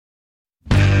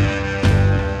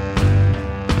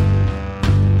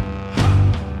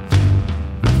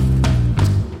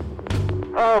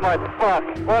my fuck.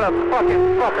 What a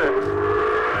fucking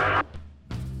fucker.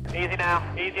 Easy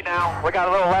now. We got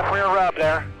a little left rear rub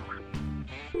there.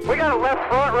 We got a left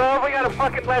front rub, we got a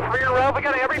fucking left rear rub, we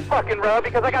got every fucking rub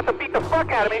because I got to beat the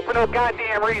fuck out of me for no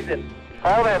goddamn reason.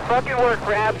 All that fucking work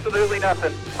for absolutely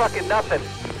nothing. Fucking nothing.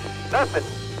 Nothing.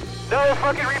 No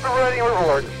fucking reaping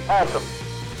reward. Awesome.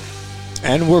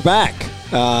 And we're back.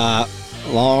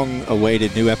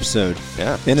 Long-awaited new episode.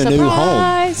 Yeah. In a new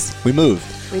home. We moved.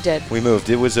 We did. We moved.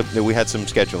 We had some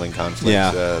scheduling conflicts.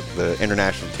 Yeah. The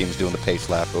international team's doing the pace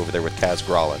lap over there with Kaz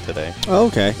Gralla today. Oh,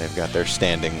 okay. They've got their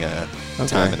standing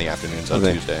time in the afternoons on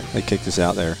Tuesday. They kicked us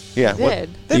out there. Yeah. They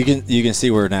did. You can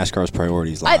see where NASCAR's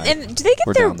priorities lie. And do they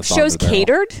get their shows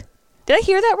catered? Did I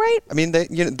hear that right? I mean,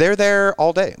 they're there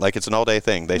all day. Like, it's an all-day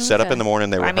thing. They set up in the morning.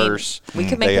 They rehearse. We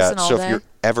could make this an all-day. So if you're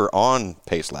ever on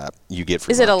Pace Lap, you get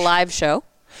free Is it a lunch. Live show?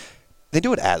 They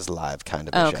do it as live, kind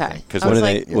of. Okay. I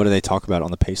think, what do they talk about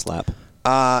on the Pace Lap?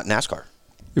 NASCAR.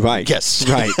 Right. Yes.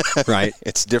 Right.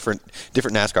 It's different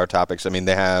NASCAR topics. I mean,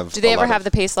 they have. Do they ever have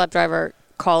the Pace Lap driver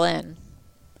call in?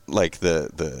 Like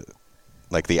the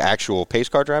actual pace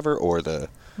car driver or the.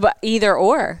 But either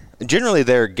or. Generally,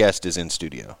 their guest is in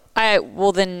studio.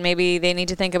 Well, then maybe they need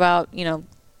to think about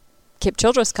Kip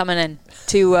Childress coming in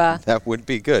to. That would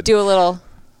be good. Do a little.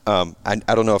 I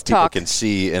don't know if people can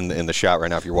see in the shot right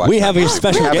now if you're watching. We have a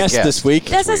special guest this week.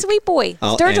 That's a sweet boy.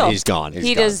 Sturgill. And he's gone.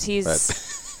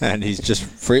 He's and he's just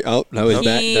free. Oh, no, he's back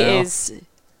now. He is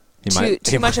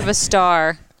too much of a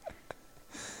star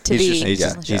to be.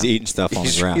 He's eating stuff on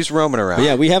the ground. He's roaming around. But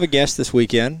yeah, we have a guest this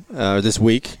weekend, this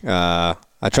week.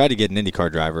 I tried to get an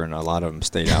IndyCar driver, and a lot of them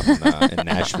stayed out in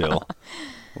Nashville.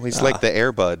 Well, he's like the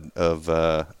Airbud of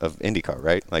IndyCar,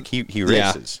 right? Like he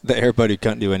races. The Airbud who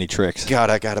couldn't do any tricks. God,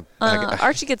 I gotta.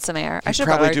 Archie gets some air. I should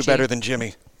probably do better than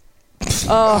Jimmy.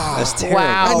 Oh, that's terrible.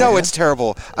 Wow. I know it's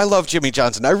terrible. I love Jimmy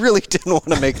Johnson. I really didn't want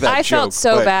to make that joke. I felt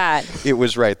so bad. It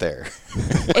was right there.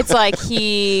 It's like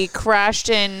he crashed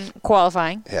in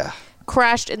qualifying. Yeah.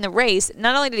 Crashed in the race.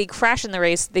 Not only did he crash in the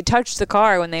race, they touched the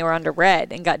car when they were under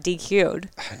red and got DQ'd.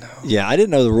 I know. Yeah, I didn't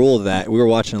know the rule of that. We were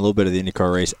watching a little bit of the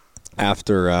IndyCar race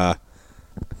after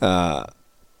while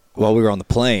we were on the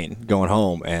plane going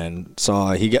home and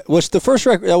saw what's the first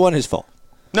record. That wasn't his fault.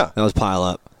 No. That was pile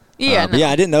up. Yeah. But yeah,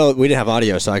 I didn't know. We didn't have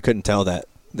audio, so I couldn't tell that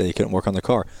he couldn't work on the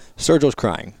car. Sturgill's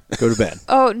crying. Go to bed.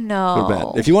 Oh, no. Go to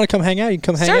bed. If you want to come hang out, you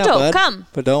can come hang out, Sturgill, bud. come.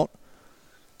 But don't.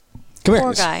 Come here.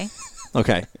 Poor guy.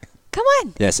 Okay. Come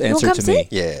on. Yes, You answer wanna to come me.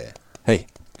 sit? Yeah. Hey,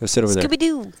 go sit over there.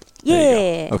 Scooby-Doo. There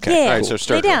Yeah. you go. Okay. Yeah. All right, so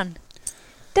Sturgill. Lay down.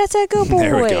 That's a good boy.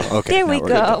 There we go. Okay, There now we we're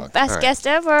go. good. Best All right. guest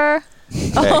ever.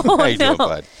 Hey, Oh, how you no. doing,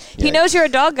 bud? He Yeah. knows you're a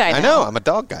dog guy now. I know. I'm a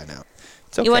dog guy now.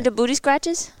 It's okay. You want to booty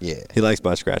scratches? Yeah. He likes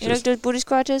butt You scratches. know do booty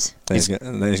scratches? Then he's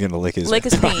gonna lick his Lick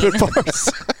his private peen.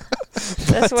 parts.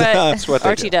 That's what they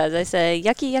Archie do. does. I say,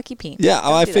 yucky, yucky peen. Yeah,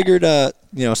 Don't I do that. figured,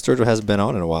 Sturgill hasn't been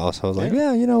on in a while, so I was like,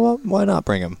 yeah, you know what? Why not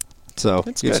bring him? So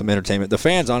give good. some entertainment. The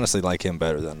fans honestly like him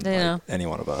better than Yeah. any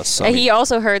one of us. So, He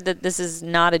also heard that this is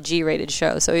not a G-rated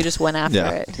show, so he just went after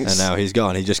it. And now he's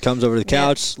gone. He just comes over to the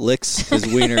couch, licks his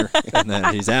wiener, and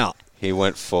then he's out. He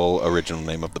went full original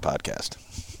name of the podcast.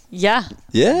 Yeah.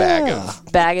 Yeah.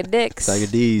 Bag of dicks. Bag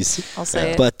of D's. I'll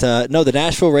say it. But, no, the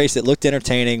Nashville race, it looked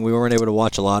entertaining. We weren't able to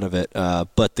watch a lot of it.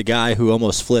 But the guy who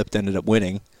almost flipped ended up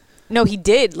winning. No, he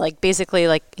did. Basically,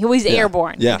 he was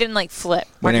airborne. Yeah. He didn't, flip.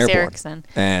 Went Marcus airborne. Ericsson.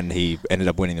 And he ended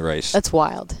up winning the race. That's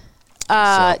wild.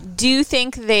 Do you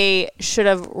think they should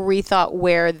have rethought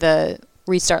where the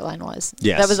restart line was?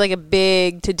 Yes. That was a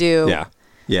big to-do. Yeah.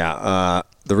 Yeah.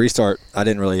 The restart, I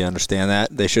didn't really understand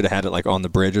that. They should have had it on the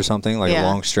bridge or something, a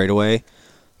long straightaway,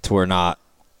 to where not.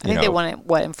 I think they wanted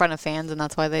it, in front of fans, and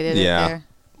that's why they did it there.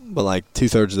 But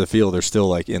 2/3 of the field are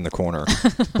still in the corner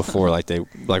before they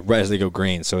right as they go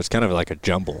green. So it's kind of like a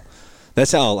jumble.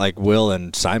 That's how Will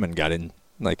and Simon got in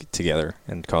together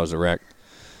and caused a wreck.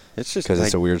 It's just because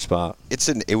it's a weird spot.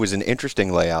 It was an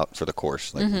interesting layout for the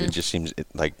course. It just seems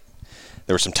there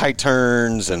were some tight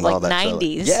turns and all that.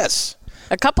 90s. Yes.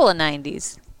 A couple of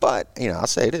 90s. But I'll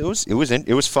say it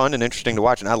was fun and interesting to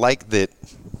watch, and I like that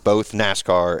both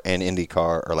NASCAR and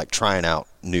IndyCar are trying out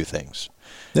new things.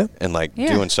 Yeah. And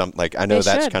doing some I know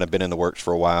that's kind of been in the works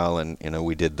for a while, and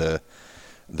we did the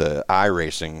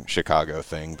iRacing Chicago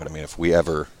thing, but if we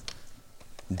ever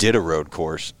did a road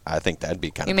course, I think that'd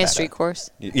be kind of. You mean street course?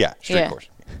 Yeah, street course.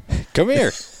 Come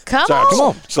here. Come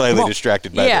on. Slightly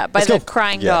distracted by by the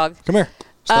crying dog. Come here.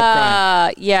 Stop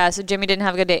crying. Yeah, so Jimmy didn't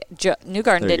have a good day.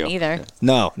 Newgarden didn't either.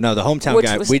 No, the hometown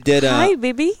guy. We did. Hi,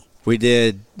 baby. We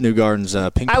did Newgarden's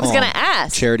ping pong. I was gonna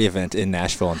ask. Charity event in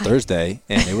Nashville on Thursday,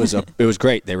 and it was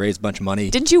great. They raised a bunch of money.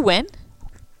 Didn't you win?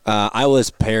 I was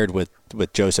paired with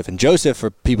Joseph, and Joseph, for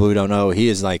people who don't know, he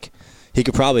is like he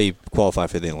could probably qualify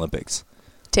for the Olympics.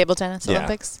 Table tennis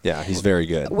Olympics. Yeah, he's very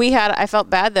good. I felt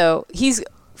bad though.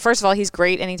 First of all, he's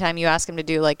great anytime you ask him to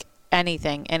do like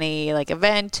anything, any like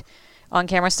event, on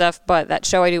camera stuff. But that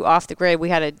show I do off the grid, we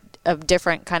had a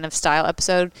different kind of style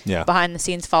episode behind the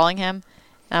scenes following him.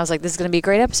 And I was like, this is going to be a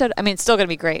great episode. I mean, it's still going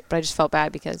to be great, but I just felt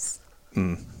bad because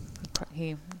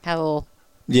he had a little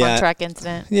on-track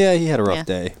incident. Yeah, he had a rough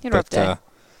day. He had a rough day.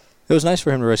 It was nice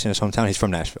for him to race in his hometown. He's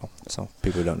from Nashville, so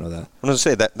people who don't know that. I was going to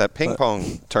say, that ping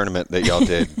pong tournament that y'all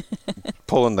did,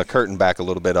 pulling the curtain back a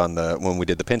little bit on when we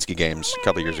did the Penske games a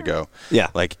couple years ago. Yeah.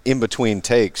 Like, in between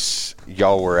takes,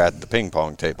 y'all were at the ping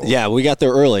pong table. Yeah, we got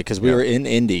there early because we were in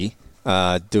Indy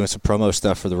doing some promo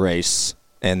stuff for the race,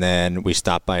 and then we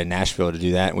stopped by Nashville to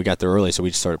do that, and we got there early, so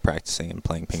we just started practicing and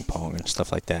playing ping pong and stuff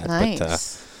like that. Nice.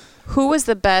 But, who was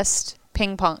the best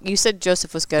ping pong? You said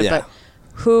Joseph was good, but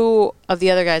who of the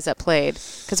other guys that played?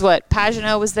 Because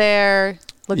Pagenaud was there,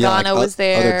 Logano was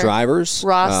there. Other drivers.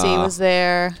 Rossi was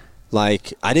there.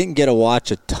 Like, I didn't get to watch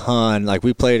a ton. Like,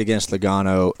 we played against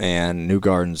Logano and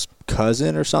Newgarden's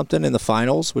cousin or something in the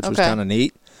finals, which was kind of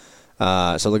neat. So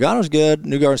Logano's good.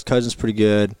 Newgarden's cousin's pretty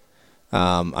good.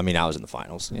 I mean, I was in the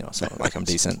finals, so like I'm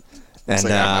decent. And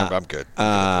I'm good.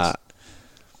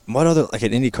 What other, like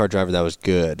an IndyCar driver that was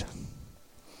good?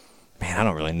 Man, I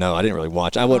don't really know. I didn't really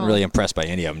watch. I wasn't really impressed by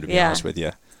any of them, to be honest with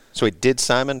you. So did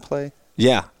Simon play?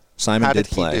 Yeah, Simon did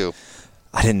play. How did he do?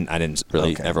 I didn't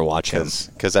really ever watch him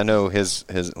because I know his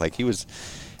like he was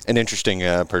an interesting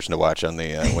person to watch on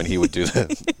the when he would do the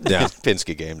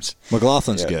Penske games.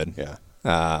 McLaughlin's good.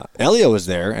 Yeah. Elio was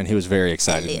there, and he was very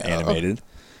excited and animated.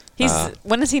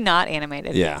 When is he not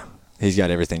animated? Yeah, he's got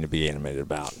everything to be animated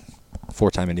about.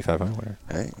 4-time Indy 500 winner.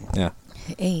 Hey. Yeah.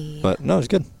 Hey. But no, it's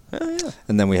good. Yeah.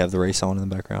 And then we have the race on in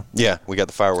the background. Yeah, we got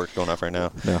the fireworks going off right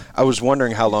now. Yeah. I was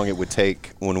wondering how long it would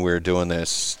take when we were doing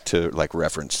this to like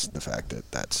reference the fact that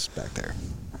that's back there.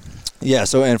 Yeah.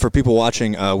 So, and for people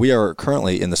watching, we are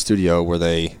currently in the studio where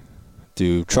they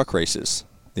do truck races.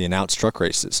 The announced truck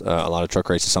races. A lot of truck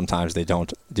races sometimes they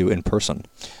don't do in person.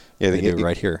 Yeah, they do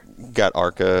right here. Got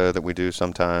ARCA that we do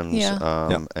sometimes.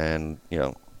 Yeah. And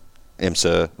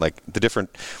IMSA, like the different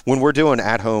when we're doing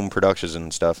at-home productions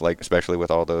and stuff, like especially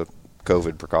with all the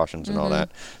COVID precautions and all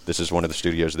that, this is one of the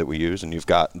studios that we use, and you've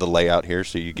got the layout here,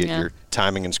 so you get your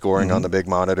timing and scoring on the big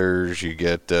monitors. You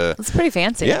get it's pretty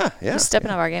fancy. Yeah. We're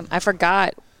stepping up our game. I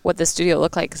forgot what the studio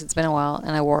looked like because it's been a while,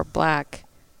 and I wore black,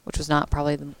 which was not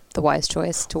probably the wise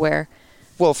choice to wear.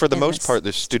 Well, for the most part,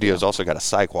 the studio's also got a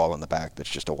psych wall in the back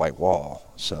that's just a white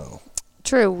wall. So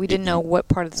true, we didn't know what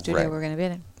part of the studio we were going to be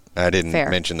in. I didn't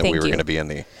mention that we were going to be in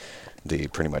the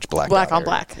pretty much black on area.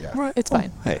 black. Yeah. Right. It's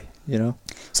fine. Hey,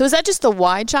 So is that just the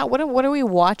wide shot? What are we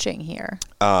watching here?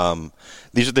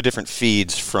 These are the different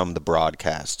feeds from the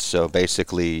broadcast. So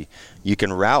basically, you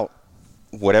can route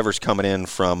whatever's coming in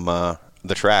from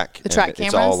the track. The track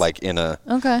cameras? It's all like in a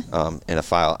in a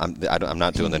file. I'm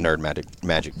not doing the nerd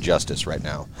magic justice right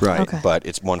now. Right. Okay. But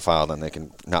it's one file. Then they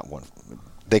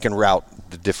can route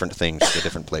the different things to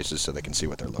different places so they can see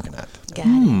what they're looking at.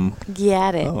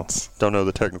 Got it. Oh. Don't know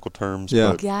the technical terms.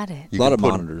 Yeah. But Got it. A lot of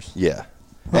monitors. Yeah.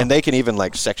 Huh. And they can even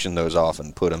like section those off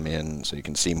and put them in so you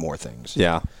can see more things.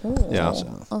 Yeah. Ooh. Yeah.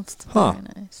 That's very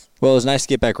nice. Well, it was nice to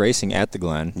get back racing at the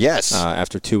Glen. Yes.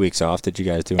 After 2 weeks off, did you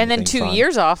guys do anything And then 2 fun?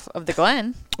 years off of the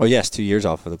Glen. Oh, yes, 2 years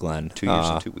off of the Glen. 2 years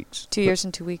and 2 weeks. 2 years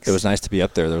and 2 weeks. It was nice to be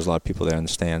up there. There was a lot of people there in the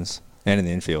stands and in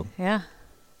the infield. Yeah.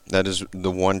 That is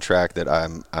the one track that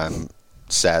I'm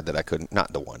sad that I couldn't.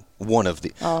 Not the one of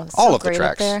the all of the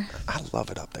tracks. I love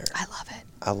it up there. I love it.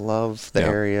 I love the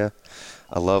area.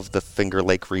 I love the Finger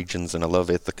Lake regions, and I love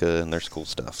Ithaca, and there's cool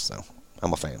stuff. So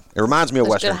I'm a fan. It reminds me of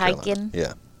Western Carolina. Hiking.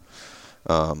 Yeah.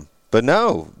 But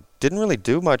no, didn't really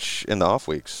do much in the off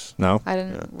weeks. No, I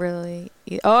didn't really.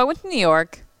 I went to New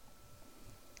York.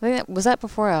 I think was that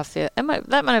before off? That might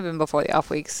have been before the off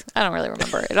weeks. I don't really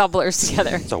remember. It all blurs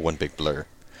together. It's all one big blur.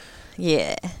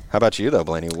 Yeah. How about you though,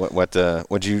 Blaney?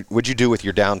 What'd you do with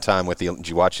your downtime? Did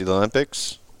you watch the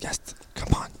Olympics? Yes.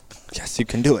 Come on. Yes, you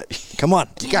can do it. Come on.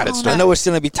 You got it. I know it's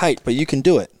going to be tight, but you can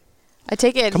do it. I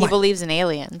take it he believes in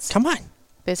aliens. Come on.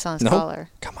 Based on his collar.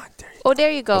 Come on. There you go. Oh,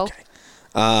 there you go.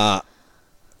 Okay.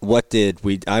 What did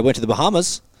we? I went to the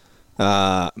Bahamas.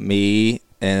 Me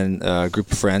and a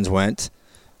group of friends went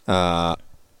to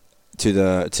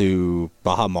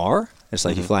Baha Mar. It's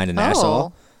like you fly into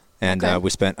Nassau, and we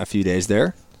spent a few days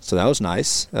there. So that was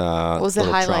nice. What was the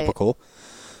highlight? Tropical.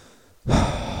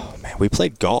 Oh, man, we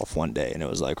played golf one day, and it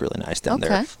was like really nice down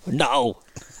there. No,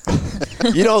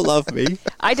 you don't love me.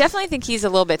 I definitely think he's a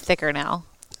little bit thicker now.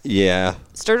 Yeah.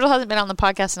 Sturgill hasn't been on the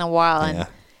podcast in a while, and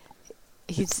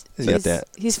He's got that.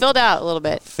 He's filled out a little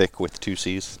bit. Thick with 2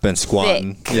 C's. Been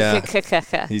squatting. Thick.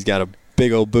 Yeah. He's got a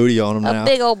big old booty on him now. A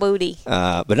big old booty.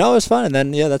 But no, it was fun. And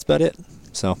then, that's about it.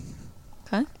 So,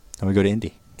 Okay. then we go to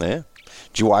Indy. Yeah.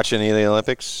 Did you watch any of the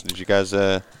Olympics? Did you guys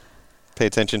pay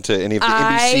attention to any of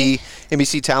the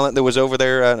NBC talent that was over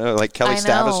there? Like Kelly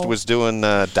Stavist was doing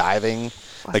diving.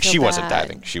 Like she wasn't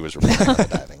diving. She was reporting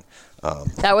diving.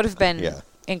 That would have been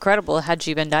incredible had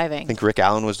she been diving. I think Rick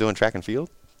Allen was doing track and field.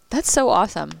 That's so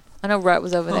awesome. I know Rhett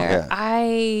was over there. Yeah.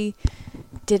 I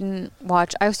didn't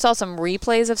watch. I saw some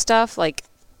replays of stuff, like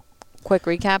quick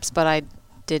recaps, but I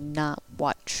did not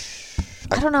watch.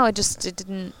 I don't know. It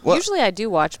didn't. Well, usually I do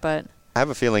watch, but I have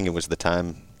a feeling it was the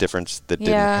time difference that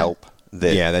didn't help.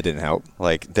 That didn't help.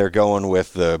 Like they're going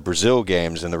with the Brazil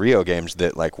games and the Rio games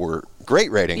that like were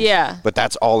great ratings. Yeah. But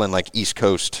that's all in like East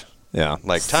Coast. Yeah.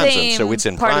 Like time zone, so it's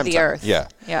in part prime of the time. Earth. Yeah.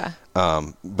 Yeah.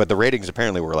 But the ratings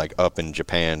apparently were like up in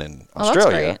Japan and That's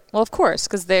Australia. great. Well, of course,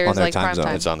 because there's like prime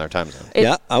time. It's on their time zone.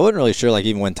 I wasn't really sure, like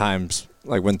even when things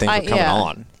were coming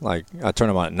on. Like I turn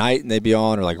them on at night and they'd be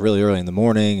on, or like really early in the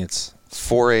morning. It's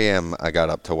 4 a.m. I got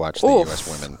up to watch the U.S.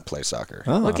 women play soccer.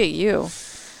 Oh. Look at you.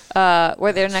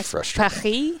 Were there next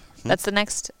Frustrating. Paris? That's the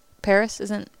next Paris.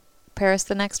 Isn't Paris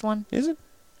the next one? Is it?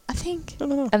 I think. I don't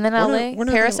know. And then LA.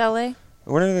 Paris, LA.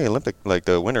 When are the Olympic, like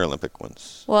the Winter Olympic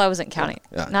ones? Well, I wasn't counting.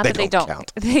 Yeah, Not that they don't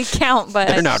count. They count, but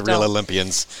they're not real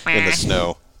Olympians in the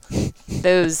snow.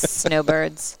 Those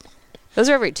snowbirds. Those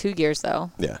are every 2 years,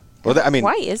 though. Yeah. Well, I mean,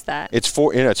 why is that? It's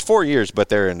 4. It's 4 years, but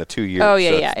they're in a 2 year. Oh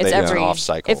yeah. It's every off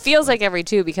cycle. It feels like every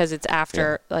 2 because it's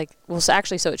after so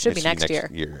actually, so it should be next year.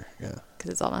 Yeah.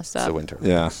 Because it's all messed It's up. the winter.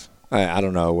 Yeah. I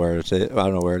don't know where it is. I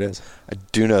don't know where it is. I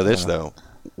do know this though.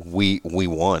 We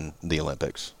won the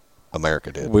Olympics.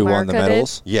 America did. We won the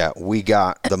medals. Yeah, we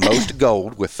got the most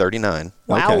gold with 39.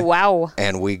 Wow.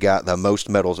 And we got the most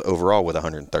medals overall with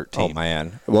 113. Oh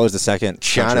man. What was the second?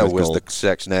 China was gold? the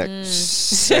second. The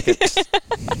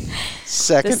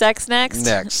sex next?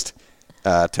 Next.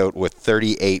 With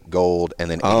 38 gold and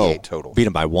then 88 total. Beat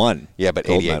them by 1. Yeah, but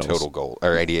 88 medals. total gold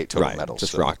or 88 total right. medals.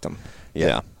 Just rocked them.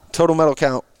 Yeah. Total medal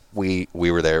count. We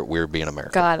were there. We were being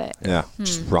America. Got it. Yeah.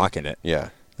 Just rocking it. Yeah.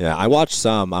 Yeah. I watched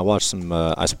some. I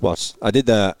did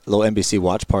the little NBC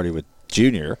watch party with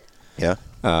Junior. Yeah.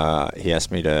 He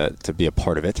asked me to be a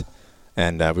part of it,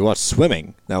 and we watched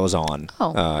swimming. That was on.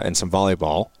 And some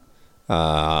volleyball.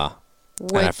 And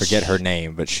I forget her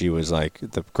name, but she was like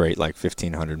the great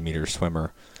 1,500 meter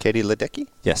swimmer. Katie Ledecky?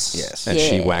 Yes. And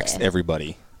she waxed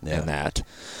everybody in that.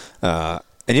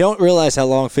 And you don't realize how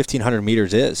long 1,500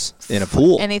 meters is in a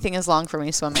pool. Anything is long for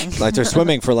me swimming. Like they're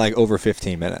swimming for over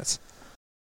 15 minutes.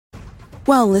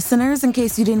 Well, listeners, in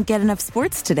case you didn't get enough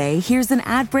sports today, here's an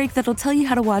ad break that'll tell you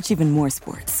how to watch even more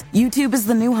sports. YouTube is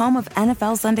the new home of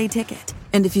NFL Sunday Ticket.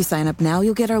 And if you sign up now,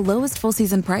 you'll get our lowest full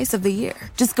season price of the year.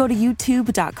 Just go to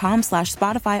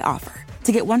youtube.com/Spotify offer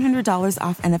to get $100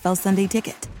 off NFL Sunday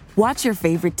Ticket. Watch your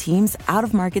favorite teams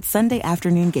out-of-market Sunday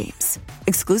afternoon games,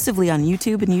 exclusively on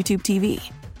YouTube and YouTube TV.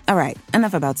 All right,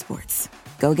 enough about sports.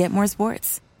 Go get more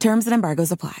sports. Terms and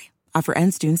embargoes apply. Offer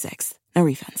ends June 6th. No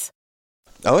refunds.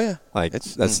 Oh, yeah. That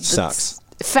sucks.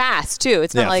 Fast, too.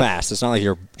 It's not fast. It's not like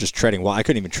you're just treading water. I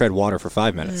couldn't even tread water for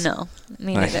 5 minutes. No,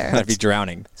 me neither. I'd be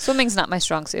drowning. Swimming's not my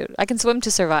strong suit. I can swim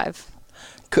to survive.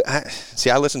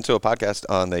 I listened to a podcast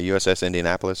on the USS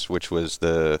Indianapolis, which was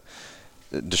the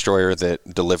destroyer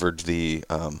that delivered the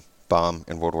bomb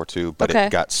in World War II, but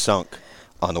it got sunk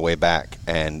on the way back,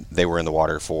 and they were in the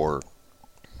water for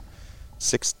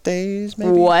 6 days,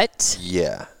 maybe? What?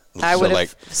 Yeah. I would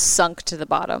have sunk to the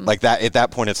bottom. Like that. At that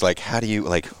point, it's like, how do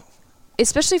you,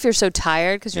 especially if you're so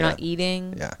tired because you're not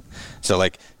eating. Yeah. So,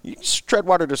 you tread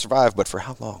water to survive, but for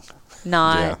how long?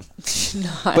 Not.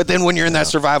 But then when you're in that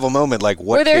survival moment,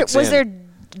 what kicks was in? there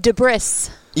debris?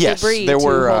 Yes, debris there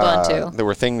were. to hold on to. There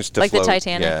were things to like float. the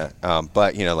Titanic. Yeah,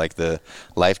 but the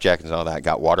life jackets and all that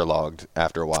got waterlogged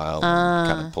after a while.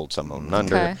 Kind of pulled some of them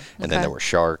under, and then there were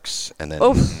sharks, and then it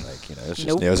was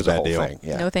just it was a bad whole deal. thing.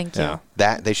 Yeah. No, thank you. Yeah.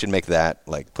 That they should make that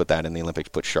put that in the Olympics.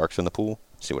 Put sharks in the pool.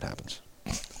 See what happens.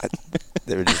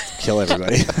 They would just kill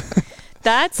everybody.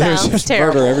 That sounds just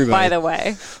terrible. Murder everybody. By the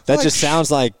way, that just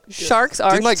sounds like sharks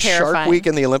are Didn't terrifying. Shark Week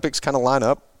and the Olympics kind of line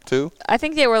up too? I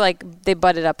think they were they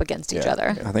butted up against each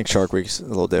other. I think Shark Week's a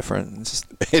little different. It's just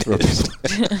It is.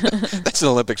 That's an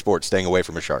Olympic sport, staying away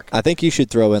from a shark. I think you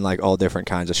should throw in all different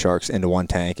kinds of sharks into one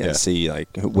tank and see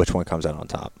which one comes out on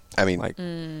top. I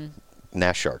mean,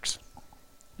 Nash sharks.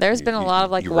 There's been a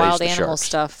lot of you wild race the animal sharks.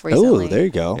 stuff recently. Oh, there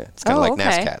you go. Yeah, it's kind of like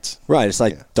okay. NASCATs. Right, it's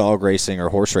like dog racing or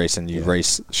horse racing. You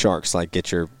race sharks,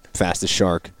 get your fastest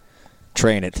shark.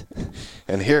 Train it.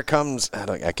 And here comes,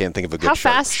 I can't think of a good How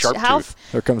shark. fast? Shark How tooth.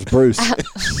 Here comes Bruce.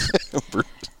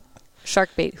 Shark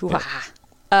bait.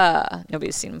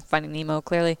 Nobody's seen Finding Nemo,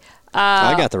 clearly.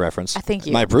 I got the reference. Thank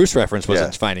you. My Bruce reference was Yeah.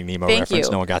 a Finding Nemo Thank reference.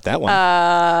 you. No one got that one.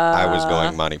 I was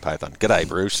going Monty Python. G'day,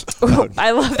 Bruce.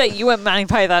 I love that you went Monty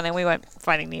Python and we went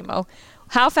Finding Nemo.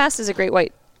 How fast does a great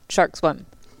white shark swim?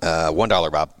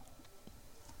 $1, Bob.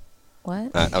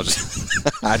 What? I was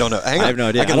just, I don't know. Hang on. I have no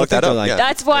idea. I can I don't look that think up. they're like- yeah.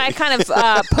 That's why I kind of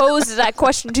posed that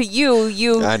question to you.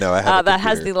 You I know, I have a that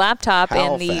has computer. the laptop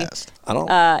How and the fast? I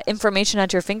don't. information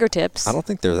at your fingertips. I don't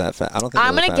think they're that fast. I don't think.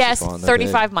 I'm they're going the to guess fastest one. They're big.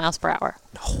 35 miles per hour.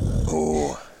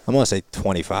 I'm going to say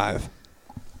 25.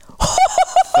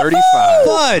 35.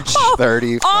 Fudge.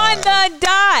 35. On the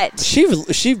dot.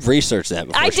 She researched that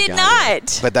before. I she did got here.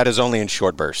 not. But that is only in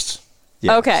short bursts.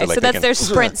 Yeah. Okay, So, like, so they that's can- their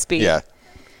sprint speed. Yeah.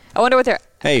 I wonder what they're.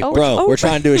 Hey, Oh, bro, oh. we're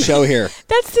trying to do a show here.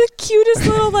 That's the cutest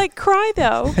little like cry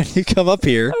though. You come up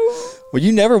here. Well,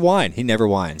 you never whine. He never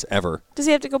whines ever. Does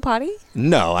he have to go potty?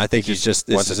 No, I think he's just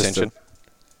Wants this is just attention.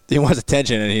 he wants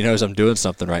attention, and he knows I'm doing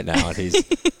something right now, and he's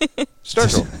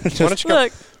Sturgill, why don't you come?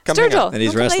 Look, come hang Sturgill, out. and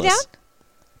he's wanna come lay restless.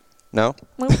 No?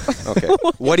 down? Okay.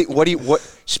 What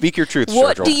speak your truth,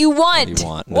 What Sturgill. do you want? What do you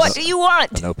want? What do you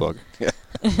want? A notebook.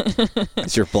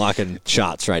 It's you're blocking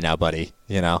shots right now, buddy.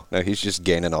 You know. No, he's just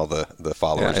gaining all the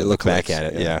followers. Yeah, and look the back clicks.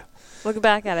 at it. Yeah. Look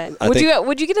back at it. I Would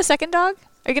think- you get a second dog?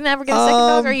 Are you gonna ever get a second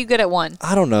dog? Or are you good at one?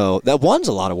 I don't know. That one's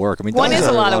a lot of work. I mean, One dogs is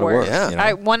a are lot of work. Yeah. you know?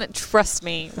 I one. Trust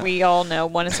me, we all know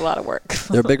one is a lot of work.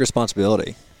 They're a big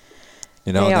responsibility.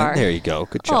 You know. They and then- are. There you go.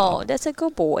 Good Oh, job. that's a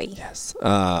good boy. Yes.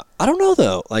 I don't know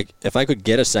though. Like, if I could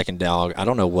get a second dog, I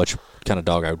don't know which kind of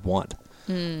dog I would want.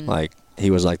 Like, he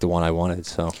was like the one I wanted.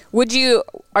 So Would you?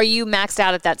 Are you maxed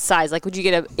out at that size? Like, would you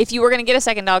get a? If you were gonna get a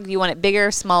second dog, do you want it bigger,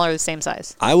 smaller, the same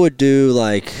size? I would do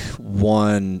like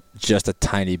one just a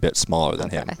tiny bit smaller than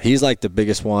him. Okay. He's like the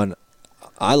biggest one.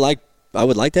 I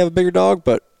would like to have a bigger dog,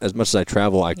 but as much as I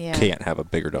travel, I Yeah. can't have a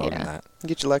bigger dog Yeah. than that.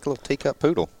 Get you like a little teacup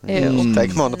poodle. Ew.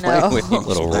 Take him on the plane No. with you.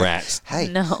 Little Like, rats. Hey,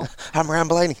 No. I'm Ryan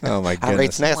Blaney. Oh, my I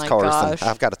race goodness. Oh, my NASCARs gosh. and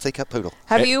I've got a teacup poodle.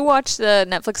 Have you watched the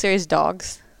Netflix series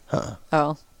Dogs?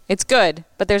 Oh, it's good,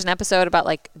 but there's an episode about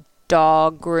like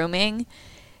dog grooming,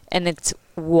 and it's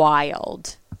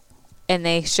wild. And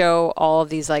they show all of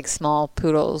these like small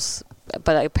poodles,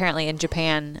 but apparently in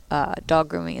Japan, dog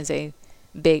grooming is a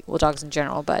big, well, dogs in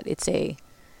general, but it's a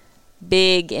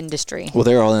big industry. Well,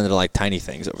 they're all into like tiny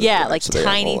things over Yeah, there. like so they have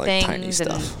all, tiny like, things tiny and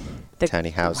stuff. the Tiny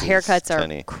houses, haircuts are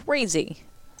tiny- crazy.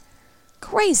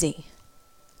 Crazy.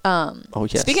 Oh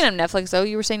yes. Speaking of Netflix, though,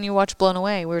 you were saying you watched Blown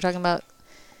Away. We were talking about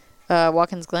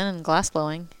Watkins Glen and glass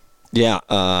blowing. Yeah,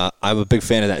 I'm a big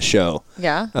fan of that show.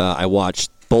 Yeah. I watched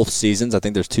both seasons. I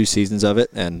think there's 2 seasons of it,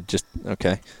 and just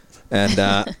okay. And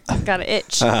Got an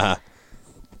itch.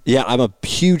 yeah, I'm a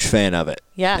huge fan of it.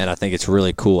 Yeah. And I think it's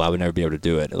really cool. I would never be able to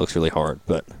do it. It looks really hard,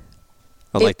 but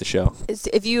I like the show.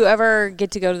 If you ever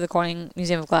get to go to the Corning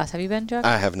Museum of Glass, have you been, Chuck?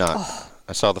 I have not.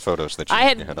 I saw the photos that you I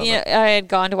had, had on you know, there. I had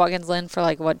gone to Watkins Glen for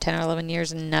like 10 or 11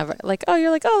 years and never you're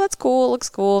like, oh, that's cool, it looks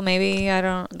cool. Maybe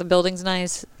the building's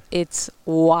nice. It's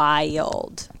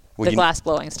wild. Well, the you- glass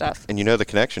blowing stuff. And you know the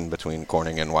connection between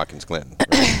Corning and Watkins Glen.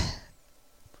 Right?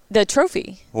 The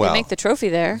trophy. Well, they make the trophy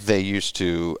there. They used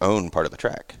to own part of the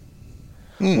track.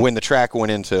 When the track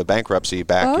went into bankruptcy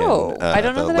back Oh, in I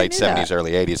don't know the that I late knew 70s, that.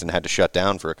 early 80s, and had to shut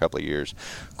down for a couple of years,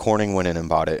 Corning went in and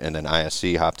bought it, and then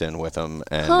ISC hopped in with them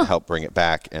and helped bring it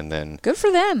back. And then Good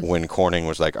for them. when Corning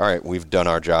was like, all right, we've done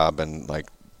our job, and like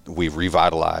we've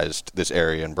revitalized this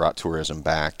area and brought tourism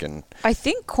back. And I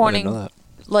think know Corning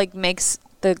that. makes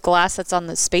the glass that's on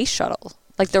the space shuttle.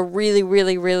 Like the really,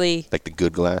 really, really like the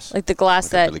good glass. like the glass Like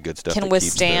the that really good stuff can that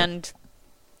keeps the- withstand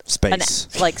Space.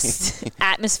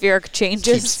 atmospheric changes.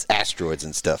 keeps asteroids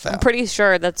and stuff out. I'm pretty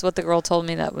sure that's what the girl told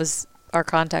me. That was our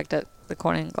contact at the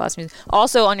Corning Glass Museum.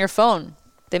 Also, on your phone,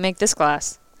 they make this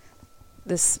glass.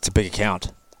 This, It's a big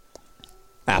account.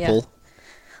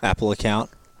 Apple account.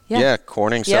 Yeah,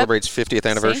 Corning Yep. celebrates 50th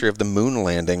anniversary of the moon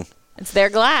landing. it's their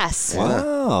glass.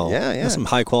 Wow. Yeah, yeah. That's some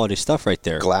high quality stuff right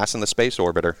there. Glass in the space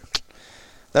orbiter.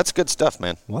 That's good stuff,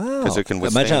 man. Wow. Because it can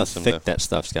withstand Imagine how some thick that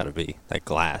stuff's got to be. That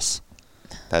glass.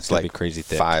 That's gotta like be crazy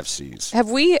thick. 5 Cs. Have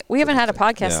we haven't had a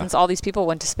podcast Yeah. since all these people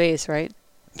went to space, right?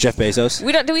 Jeff Bezos.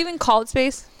 We don't. Do we even call it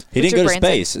space? He What's didn't your go to brain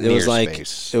say? space. It was Near like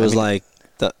space. it was I mean- like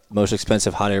the most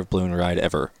expensive hot air balloon ride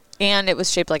ever. And it was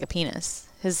shaped like a penis.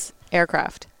 His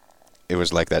aircraft. It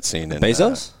was like that scene in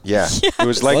Bezos? Yeah. It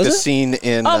was like Was the it? scene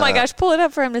in Oh my gosh! Pull it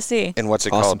up for him to see. in what's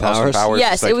it Austin called? Austin Powers? Powers.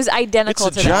 Yes, It's like, it was identical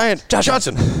it's to a that. giant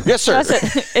Johnson. Yes, sir.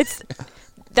 That's it. It's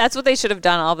that's what they should have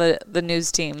done. All the news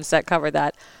teams that covered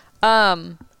that.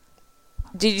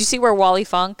 Did you see where Wally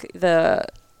Funk, the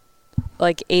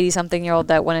like 80-something-year-old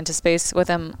that went into space with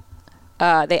him.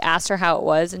 They asked her how it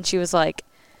was, and she was like,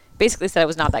 basically said it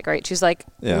was not that great. She was like,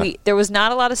 there was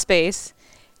not a lot of space,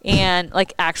 and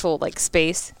like actual like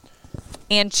space,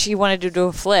 and she wanted to do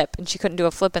a flip, and she couldn't do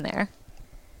a flip in there.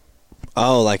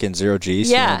 Oh, like in 0G,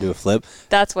 so you want to do a flip?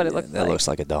 That's what it looked like. That looks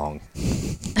like a dong.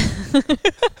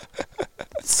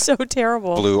 So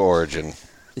terrible. Blue Origin.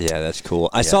 Yeah, that's cool.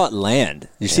 I saw it land.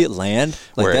 You see it land?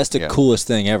 Like, Where that's the coolest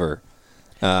thing ever,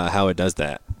 how it does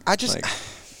that. I just... Like,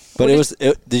 but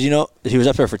did you know, he was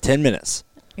up there for 10 minutes.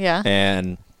 Yeah.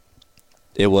 And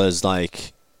it was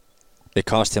like, it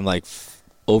cost him like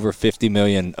over $50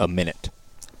 million a minute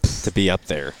to be up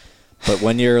there. But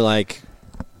when you're like,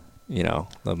 you know,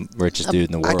 the richest dude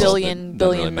in the world, it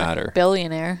doesn't really matter.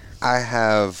 Billionaire. I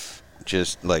have...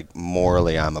 just like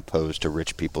morally, I'm opposed to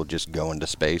rich people just going to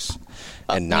space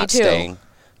and not staying.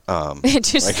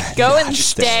 Just like, go and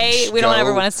stay. We don't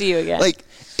ever want to see you again.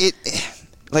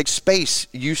 Like space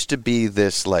used to be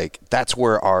this like that's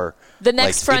where the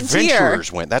next frontier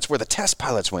adventurers went. That's where the test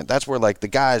pilots went. That's where like the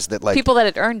guys that like people that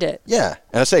had earned it. Yeah,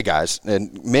 and I say guys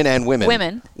and men and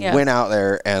women. Went out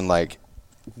there and like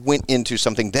went into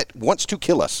something that wants to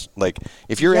kill us. Like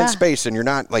if you're in space and you're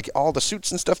not like all the suits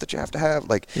and stuff that you have to have,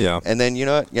 like and then you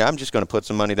know what? Yeah, I'm just going to put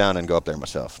some money down and go up there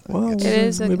myself. Well, we've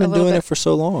been doing it for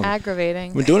so long.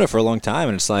 Aggravating. We've been doing it for a long time,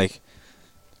 and it's like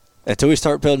until we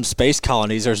start building space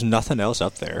colonies, there's nothing else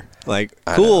up there. Like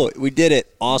cool, we did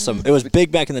it, awesome. Mm-hmm. It was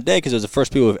big back in the day because it was the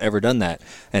first people who've ever done that,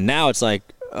 and now it's like.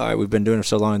 All right, we've been doing it for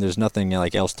so long, and there's nothing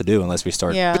like else to do unless we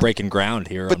start breaking ground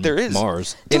here on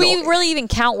Mars. Do we really even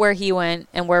count where he went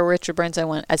and where Richard Branson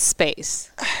went as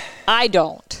space? I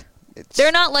don't.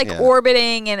 They're not like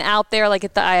orbiting and out there like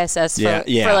at the ISS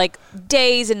for like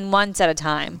days and months at a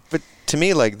time. But to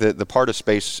me, like the part of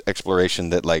space exploration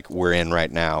that like we're in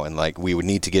right now and like we would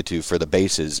need to get to for the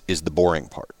bases is the boring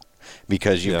part.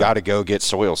 Because you've got to go get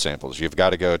soil samples. You've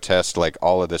got to go test like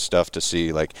all of this stuff to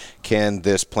see like can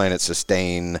this planet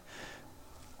sustain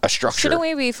a structure. Shouldn't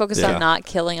we be focused on not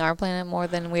killing our planet more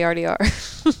than we already are?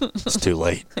 It's too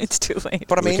late. It's too late.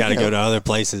 But I mean, we got to go to other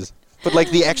places. But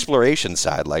like the exploration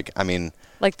side, like I mean,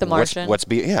 like the Martian. What's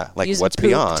Using what's poop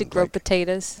beyond to grow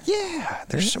potatoes. Yeah,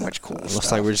 there's so much cool stuff.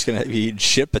 Looks like we're just gonna be eating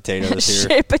shit potatoes here.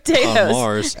 Shit potatoes on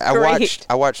Mars.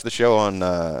 I watched the show on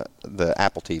the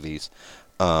Apple TVs.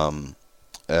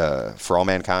 For All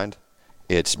Mankind,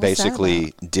 it's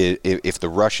basically if the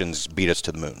Russians beat us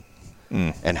to the moon,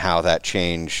 and how that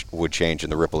would change in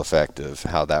the ripple effect of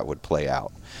how that would play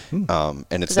out. And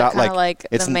it's not like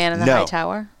it's the Man in the High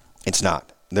Tower. It's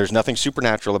not. There's nothing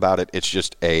supernatural about it. It's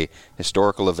just a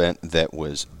historical event that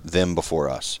was them before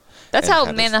us. That's how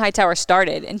Man in the High Tower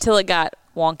started until it got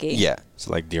wonky. Yeah, it's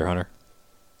like Deer Hunter.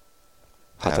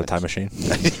 Hot Tub Time Machine.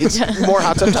 It's more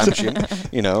Hot Tub Time Machine.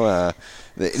 You know,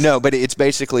 no, but it's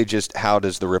basically just how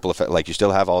does the ripple effect? Like you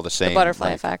still have all the same the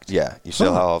butterfly effect. Yeah, you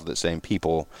still have all the same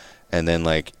people, and then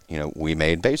like you know we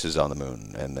made bases on the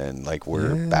moon, and then like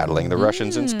we're battling the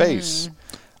Russians in space.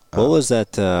 What was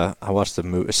that? I watched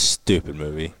a stupid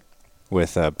movie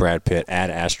with Brad Pitt, Ad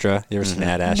Astra. You ever seen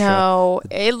Ad Astra? No,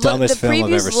 the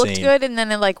previews looked good, and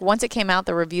then once it came out,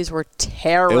 the reviews were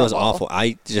terrible. It was awful.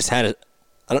 I just had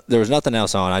there was nothing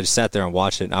else on. I just sat there and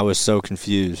watched it, and I was so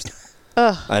confused.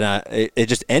 Ugh. And it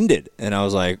just ended, and I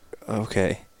was like,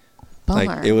 okay. Bummer.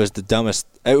 Like, it was the dumbest.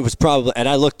 It was probably, and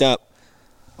I looked up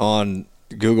on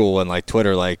Google and, like,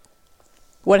 Twitter, like,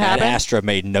 what happened? Ad Astra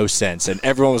made no sense, and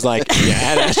everyone was like, yeah,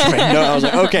 Ad Astra made no. I was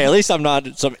like, okay, at least I'm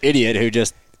not some idiot who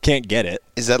just can't get it.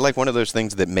 Is that like one of those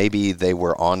things that maybe they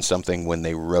were on something when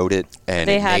they wrote it, and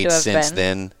it made sense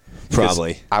then?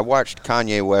 Probably. I watched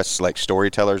Kanye West's like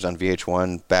Storytellers on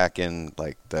VH1 back in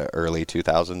like the early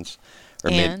 2000s or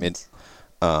mid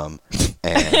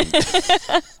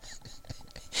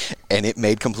and it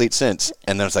made complete sense.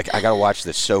 And then I was like, I gotta watch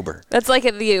this sober. That's like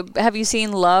have you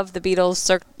seen Love, the Beatles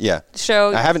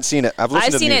show? I haven't seen it. I've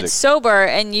listened to the music. I've seen it sober,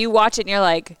 and you watch it and you're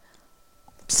like,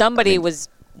 somebody was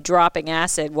dropping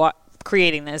acid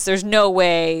creating this. There's no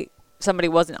way somebody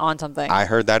wasn't on something. I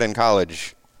heard that in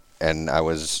college. And I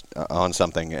was on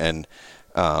something, and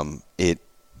it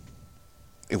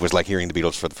was like hearing the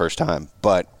Beatles for the first time.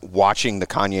 But watching the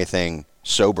Kanye thing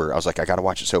sober, I was like, I got to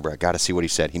watch it sober. I got to see what he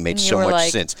said. He made so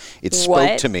much sense. It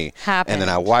spoke to me. Happened? And then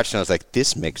I watched, and I was like,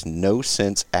 this makes no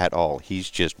sense at all. He's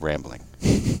just rambling.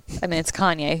 I mean, it's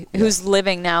Kanye, who's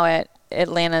living now at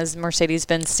Atlanta's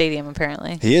Mercedes-Benz Stadium,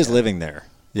 apparently. He is living there,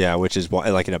 which is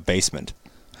like in a basement.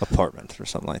 Apartment or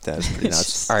something like that. It's pretty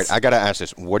nuts. All right, I gotta ask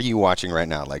this: what are you watching right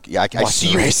now? Like, I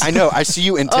see you. I know. I see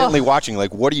you intently watching.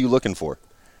 Like, what are you looking for?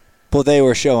 Well, they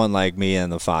were showing like me and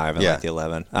the 5 and like the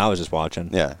 11. I was just watching.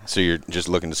 Yeah. So you're just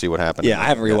looking to see what happened. Yeah, I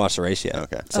haven't rewatched the race yet.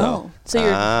 Okay. So you're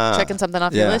checking something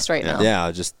off your list right now. Yeah,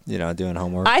 just doing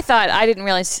homework. I didn't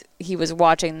realize he was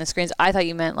watching the screens. I thought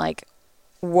you meant like,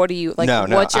 what do you like? No.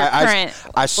 What's your current?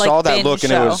 I saw that look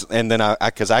show? and then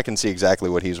because I can see exactly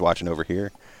what he's watching over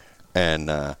here, and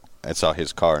I saw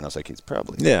his car and I was like, he's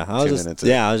probably I was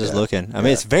just looking. I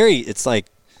mean, it's like.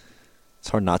 It's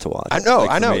hard not to watch. I know.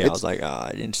 I was like, I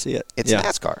didn't see it. It's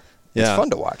NASCAR. Yeah. It's fun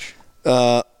to watch.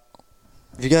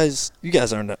 You guys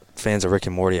aren't fans of Rick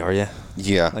and Morty, are you?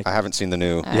 Yeah, I haven't seen the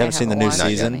new. You haven't seen the new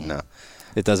season? No.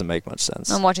 It doesn't make much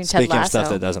sense. I'm watching Ted Lasso. Speaking of stuff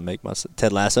that doesn't make much sense.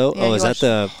 Ted Lasso? Yeah, is that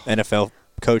the NFL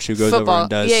coach who goes football. over and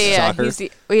does soccer? It's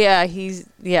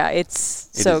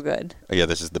so good. Oh, yeah,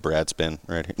 this is the Brad spin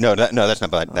right here. No, that's not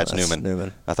Brad. That's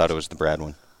Newman. I thought it was the Brad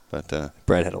one. But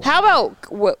Brad had a How about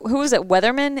who was it?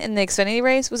 Weatherman in the Xfinity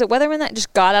race? Was it Weatherman that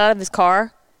just got out of his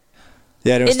car?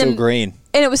 Yeah, and it was still green.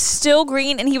 And it was still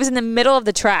green, and he was in the middle of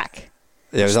the track.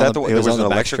 Yeah, it was an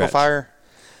electrical fire.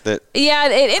 Yeah,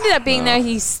 it ended up being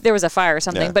there was a fire or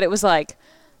something, but it was like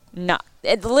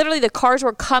literally the cars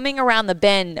were coming around the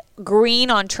bend, green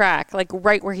on track, like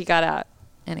right where he got out.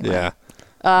 Anyway.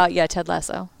 Yeah. Ted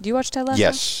Lasso. Do you watch Ted Lasso?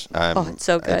 Yes. It's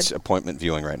so good. It's appointment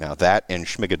viewing right now. That and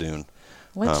Schmigadoon.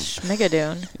 What's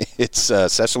Schmigadoon? It's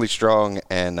Cecily Strong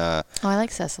and I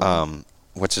like Cecily.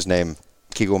 What's his name?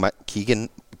 Keegan. Keegan.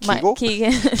 Kegel.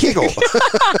 Kegels,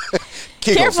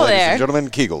 Careful ladies there. and gentlemen.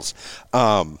 Kegels.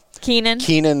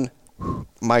 Keenan.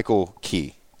 Michael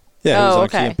Key. Yeah, he was on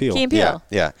Key and Peele. Key and Peele.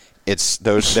 Yeah. It's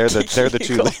those. They're the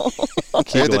two.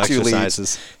 They're the two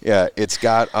leads. Yeah. It's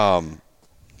got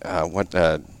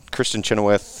Kristen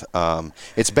Chenoweth.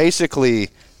 It's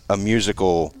basically a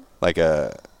musical.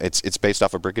 It's based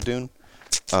off of Brigadoon.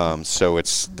 So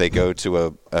they go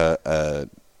to a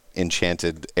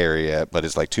enchanted area, but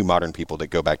it's like two modern people that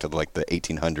go back to the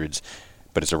 1800s,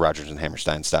 but it's a Rodgers and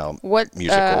Hammerstein style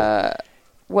musical.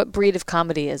 What breed of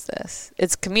comedy is this?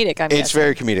 It's comedic. It's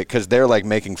very comedic because they're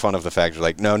making fun of the fact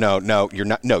no,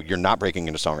 you're not breaking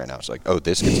into song right now. It's like, oh,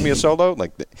 this gets me a solo.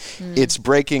 It's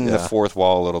breaking the fourth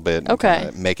wall a little bit.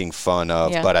 Okay, making fun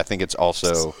of, but I think it's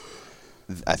also.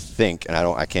 And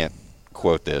I can't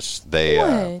quote this.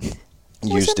 They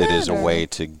used it as a way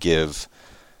to give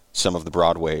some of the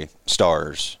Broadway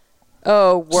stars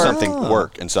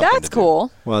work and something. That's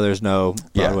cool. Well, there's no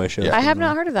Broadway show. Yeah. I have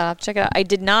not heard of that. I'll have to check it out. I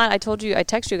did not. I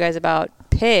texted you guys about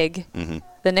Pig,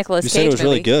 the Nicolas Cage movie. You said it was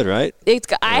really good, right?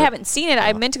 I haven't seen it.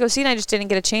 I meant to go see it. I just didn't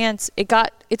get a chance.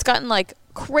 It's gotten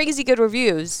crazy good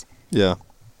reviews. Yeah.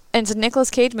 And it's a Nicolas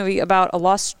Cage movie about a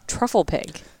lost truffle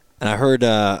pig. And I heard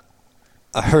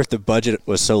the budget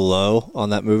was so low on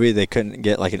that movie they couldn't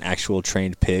get an actual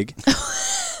trained pig.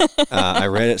 I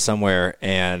read it somewhere,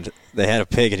 and they had a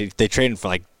pig, and they trained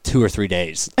for 2 or 3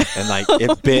 days, and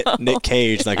it bit Nick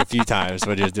Cage a few times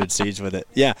when he was doing scenes with it.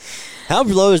 Yeah, how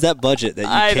low is that budget that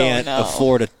you can't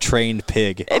afford a trained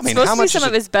pig? It's supposed to be some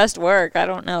of his best work. I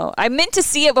don't know. I meant to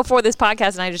see it before this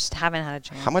podcast, and I just haven't had a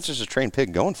chance. How much is a trained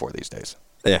pig going for these days?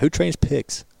 Yeah, who trains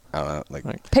pigs? I don't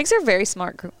know. Pigs are very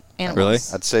smart animals. Really?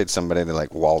 I'd say it's somebody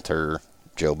like Walter,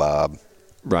 Joe Bob.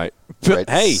 Right.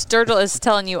 Hey, Sturgill is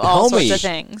telling you all sorts of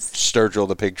things. Sturgill,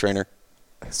 the pig trainer.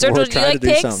 Sturgill, We're do you trying like to do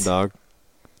pigs? something, dog.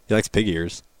 He likes pig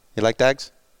ears. You like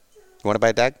dags? You want to buy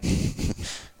a dag?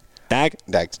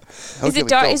 Dags. Is it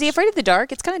dark? Is he afraid of the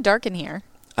dark? It's kind of dark in here.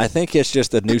 I think it's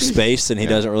just a new space, and he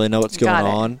doesn't really know what's going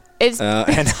on. It's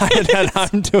and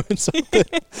I'm doing something.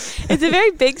 It's a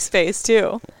very big space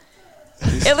too.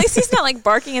 At least he's not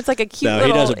barking. It's like a cute little.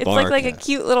 He doesn't it's bark. like a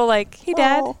cute little hey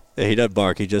dad. Yeah, he does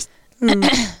bark. He just.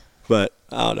 But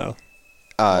I don't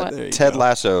know. Ted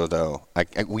Lasso, though,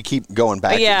 we keep going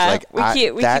back. Yeah, it's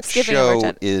we that keep skipping over show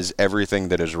Ted. is everything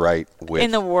that is right with in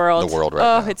the world. The world right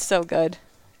now. Oh, it's so good.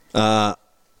 I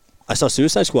saw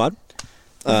Suicide Squad.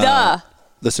 The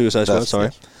Suicide Squad.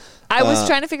 Sorry. I was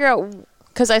trying to figure out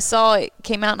because I saw it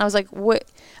came out and I was like, what?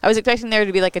 I was expecting there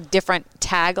to be a different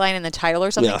tagline in the title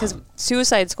or something because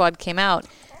Suicide Squad came out.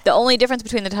 The only difference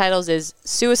between the titles is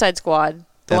Suicide Squad,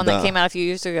 the one that came out a few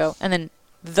years ago, and then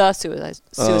The Suicide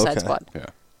Squad. Yeah.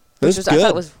 It was good. I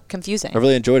thought it was confusing. I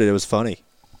really enjoyed it. It was funny.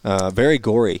 Very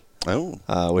gory. Oh.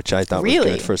 Which I thought was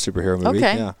good for a superhero movie.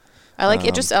 Okay. Yeah. I like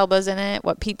Idris Elba's in it.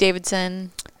 Pete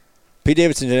Davidson. Pete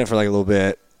Davidson did it for a little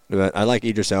bit. But I like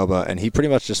Idris Elba, and he pretty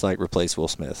much just replaced Will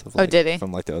Smith. Did he?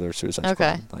 From the other Suicide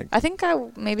Squad. Okay. I think I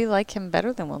maybe like him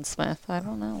better than Will Smith. I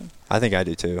don't know. I think I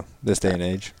do too, this day and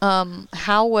age.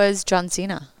 How was John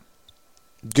Cena?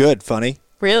 Good. Funny.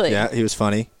 Really? Yeah, he was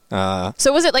funny.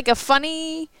 So was it a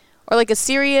funny or a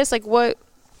serious? What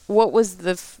What was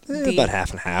about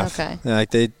half and half. Okay.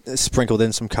 Like they sprinkled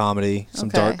in some comedy, some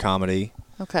dark comedy.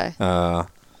 Okay. Because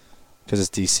it's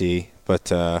DC,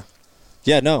 but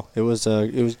it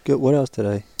was good. What else did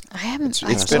I? I haven't.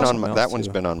 It's been on that one's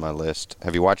been on my list.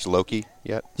 Have you watched Loki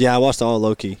yet? Yeah, I watched all of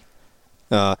Loki.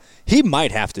 He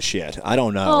might have to shit. I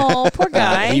don't know. Oh, poor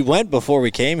guy. He went before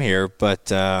we came here, but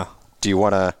Do you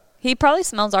want to? He probably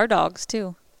smells our dogs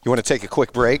too. You want to take a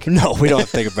quick break? no, we don't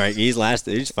have to take a break.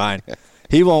 He's fine.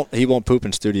 He won't poop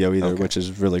in studio either, which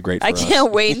is really great for us. I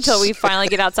can't wait until we finally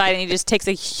get outside and he just takes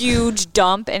a huge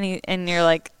dump and you're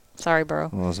like, sorry, bro.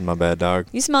 Well, this is my bad dog.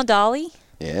 You smell Dolly?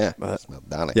 Yeah. Smell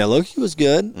Donnie. Yeah, Loki was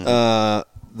good. The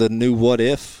new What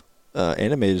If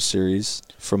animated series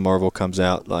from Marvel comes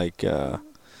out like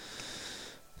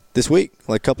this week,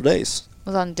 like a couple days.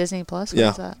 Was on Disney Plus? What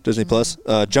was Yeah, that? Disney Plus.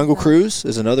 Jungle Cruise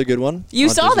is another good one. You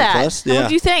on saw Disney that? Plus. Yeah. What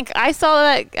do you think? I saw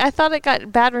that. I thought it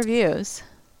got bad reviews.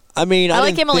 I mean, I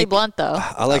like didn't Emily think- Blunt though. I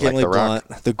like I like Emily The Rock.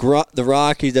 Blunt. The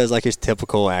Rock, he does like his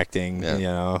typical acting. Yeah. You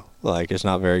know, like it's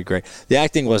not very great. The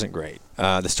acting wasn't great.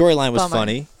 The storyline was Bummer.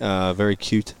 funny. Very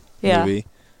cute movie.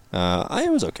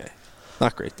 It was okay.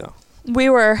 Not great though. When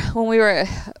we were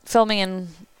filming in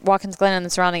Watkins Glen and the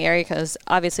surrounding area, because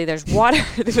obviously there's water.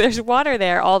 There's water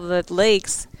there. All the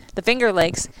lakes, the Finger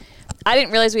Lakes. I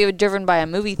didn't realize we had driven by a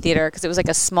movie theater because it was like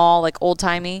a small, like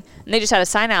old-timey, and they just had a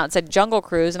sign out that said Jungle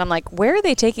Cruise, and I'm like, where are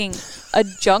they taking a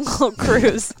jungle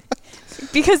cruise?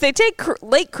 Because they take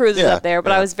lake cruises up there,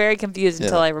 but I was very confused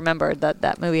until I remembered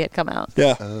that movie had come out.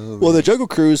 Yeah. Well, the Jungle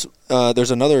Cruise.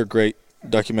 There's another great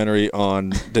documentary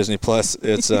on Disney Plus.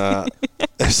 It's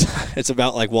it's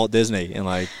about like Walt Disney and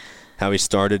like how he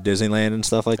started Disneyland and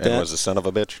stuff like And that. was a son of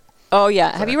a bitch. Oh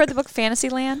yeah, have you read the book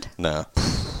Fantasyland? No.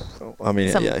 I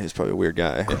mean, Some- yeah, he's probably a weird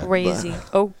guy. Crazy.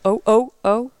 But- Oh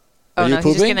Are you no, he's just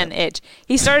pooping? getting an itch.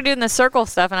 He started doing the circle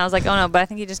stuff, and I was like, oh no, but I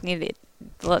think he just needed it.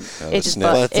 Look, itch his sniff.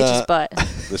 butt. But, Itch his butt.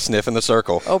 The sniff in the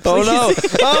circle. Oh please. Oh no!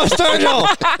 Oh, Sturgill!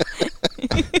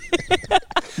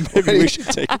 Maybe we should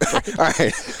take a break. All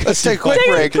right. Let's take a quick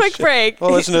Take break. a quick break.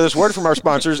 We'll listen to this word from our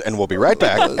sponsors, and we'll be right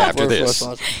back after this.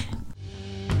 All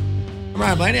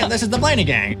right, Blaney, this is the Blaney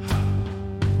Gang.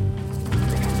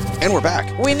 And we're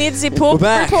back. We need the We're poop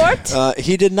back. report.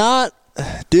 He did not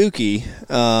dookie,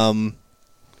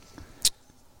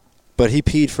 but he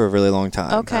peed for a really long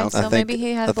time. Okay, I so think- maybe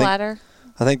he had I a think- bladder.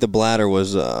 I think the bladder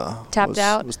was Tapped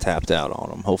out? Was tapped out on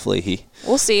him. Hopefully he.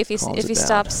 We'll see if he Calms if it he down.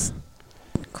 stops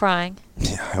crying.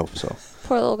 Yeah, I hope so.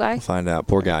 Poor little guy. We'll find out.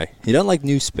 Poor guy. He doesn't like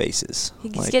new spaces.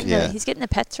 He's Like, getting the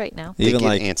pets right now. They even get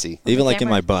like antsy. even like in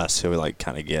Camera? my bus, he'll like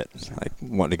kind of get like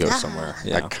wanting to go somewhere. I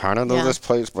Yeah. kind of know Yeah. this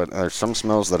place, but there's some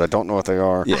smells that I don't know what they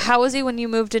are. Yeah. How was he when you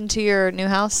moved into your new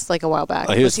house like a while back?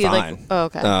 He was he fine. like? Oh,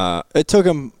 okay. It took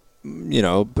him,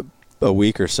 a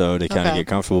week or so to kind of Okay. get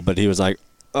comfortable, but he was like,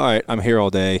 "All right, I'm here all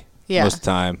day, Yeah. most of the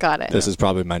time. Got it. This is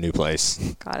probably my new place."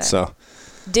 Got it. So,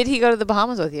 Did he go to the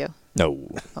Bahamas with you? no,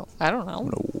 Oh, I don't know.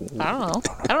 I don't know.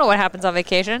 I don't know what happens on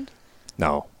vacation.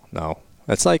 no.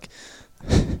 It's like,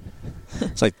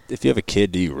 it's like if you have a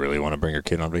kid, do you really want to bring your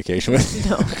kid on vacation with you?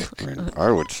 No, I mean,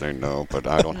 I would say no, but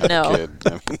I don't have No. a kid.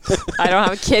 I don't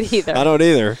have a kid either. I don't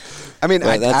either. I mean,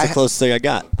 But that's the closest thing I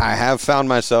got. I have found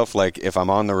myself, like, if I'm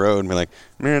on the road and be like,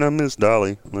 man, I miss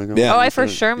Dolly. Like, Yeah. Oh, I for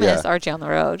sure miss Yeah. Archie on the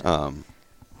road.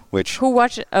 Which, Who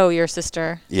watched? Oh, your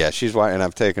sister. yeah, she's white, and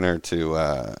I've taken her to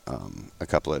a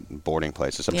couple of boarding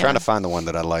places. I'm Yeah. trying to find the one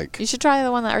that I like. You should try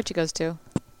the one that Archie goes to.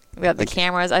 We got the Like-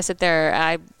 cameras. I sit there.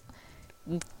 I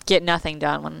get nothing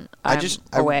done when I'm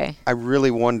away. I really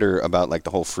wonder about, like, the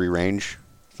whole free range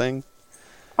thing.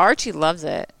 Archie loves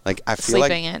it. Like, I feel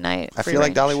Sleeping like at night. I free feel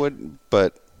like range. Dollywood,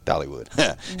 but Dollywood.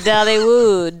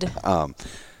 Dollywood.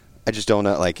 I just don't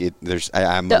know. Like, I'm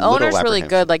The a little owner's really apprehensive.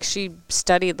 good. Like she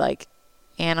studied like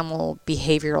animal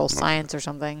behavioral science or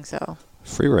something. So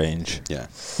Free range. Yeah.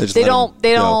 just they let 'em don't.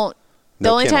 They go. don't. The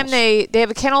No only time kennels. they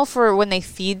have a kennel for when they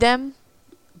feed them,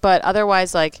 but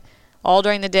otherwise like all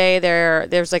during the day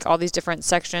there's like all these different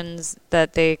sections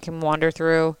that they can wander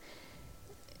through.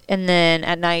 And then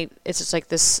at night, it's just like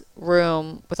this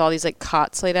room with all these like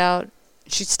cots laid out.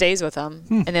 She stays with them,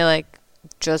 and they like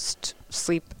just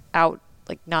sleep out,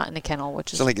 like not in the kennel,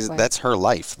 which is So, like, why- that's her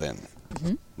life then.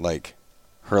 Like,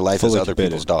 her life is Fully other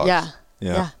committed. people's dogs. yeah,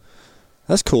 Yeah. yeah,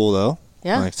 That's cool though.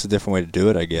 yeah. Like, it's a different way to do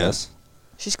it, I guess.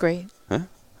 She's great.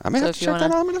 I may So have if to you check wanna-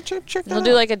 that out. I'm going to check that We'll out.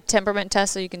 do like a temperament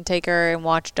test, so you can take her and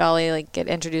watch Dolly like get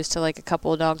introduced to like a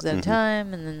couple of dogs at a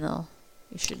time, and then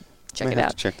you should check May it have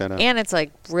out. to check that out. And it's like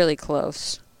really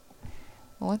close.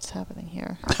 What's happening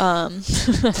here? What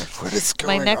is My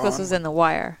going necklace on? was in the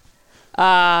wire.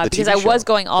 The Because TV I was show,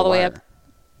 going all the way Wire.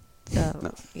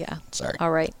 up. Yeah. Sorry.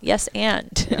 All right. Yes, and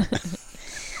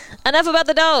Enough about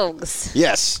the dogs.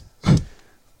 Yes.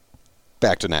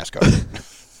 Back to NASCAR.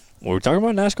 Were we talking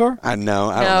about NASCAR? I know.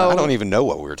 I don't even know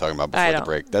what we were talking about before the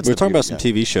break. We were talking about some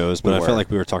TV shows, but I felt like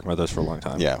we were talking about those for a long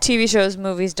time. Yeah. TV shows,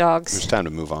 movies, dogs. It's time to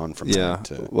move on from that.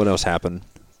 What else happened?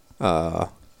 We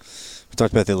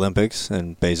talked about the Olympics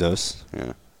and Bezos.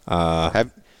 Yeah.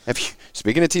 Have you,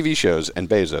 speaking of TV shows and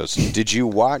Bezos, did you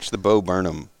watch the Bo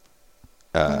Burnham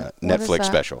Netflix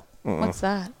special? What's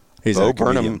that? He's Bo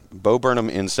Burnham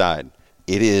Inside.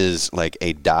 It is like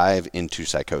a dive into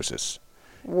psychosis.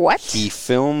 What? He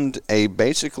filmed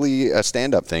basically a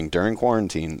stand-up thing during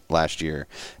quarantine last year,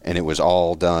 and it was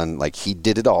all done like he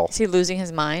did it all. Is he losing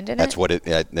his mind in That's what it.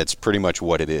 That's pretty much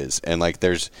what it is. And like,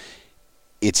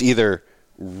 it's either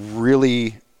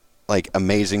really like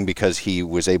amazing because he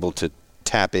was able to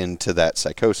tap into that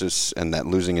psychosis and that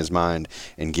losing his mind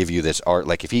and give you this art.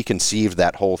 Like if he conceived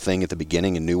that whole thing at the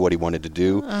beginning and knew what he wanted to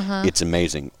do, it's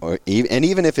amazing. And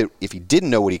even if he didn't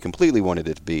know what he completely wanted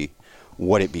it to be,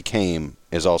 what it became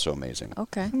is also amazing.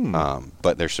 Okay.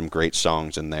 But there's some great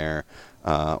songs in there.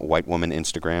 White Woman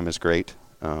Instagram is great.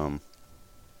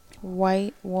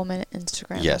 White Woman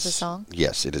Instagram is a song?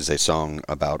 Yes, it is a song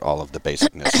about all of the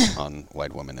basicness on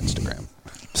White Woman Instagram.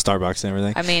 Starbucks and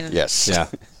everything? I mean, yes. Yeah.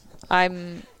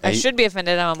 I should be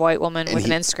offended. I'm a white woman with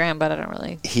an Instagram, but I don't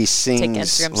really take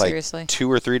Instagram like seriously. 2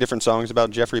 or 3 different songs about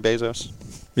Jeffrey Bezos.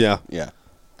 Yeah. Yeah.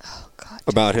 Oh, God.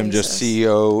 About him Bezos. just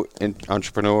CEO,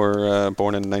 entrepreneur,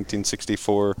 born in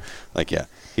 1964. Like, yeah,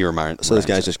 he reminds. So this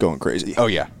guy's just going crazy. Oh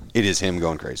yeah, it is him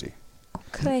going crazy.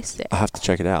 Crazy. I'll have to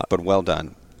check it out. But well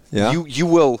done. Yeah. You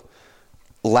will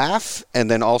laugh and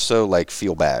then also like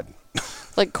feel bad.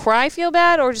 Like cry, feel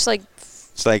bad, or just like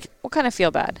It's like what kind of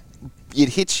feel bad? it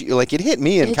hits you like it hit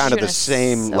me in kind of the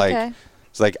same like.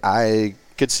 It's like I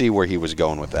could see where he was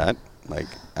going with that. Like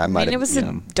I might. It was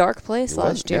a dark place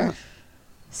last year. Yeah.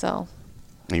 So.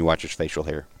 And you watch his facial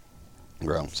hair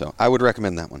grow. So I would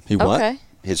recommend that one. He what? Okay.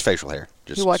 His facial hair.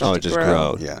 He watched it just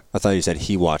grow. grow. Yeah. I thought you said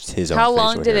he watched his own How facial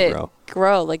long did hair it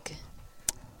grow. Like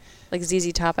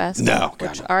ZZ Top asked? No.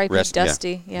 Which God, R.I.P. Rest-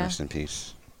 Dusty. Yeah. Rest in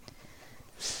peace.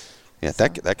 Yeah,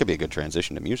 that could be a good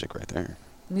transition to music right there.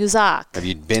 Music. Have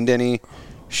you been to any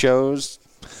shows?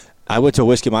 I went to a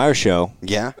Whiskey Myers show.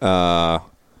 Yeah. About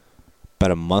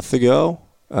a month ago.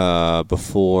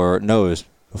 Before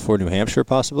New Hampshire,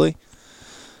 possibly.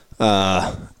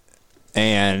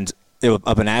 And it was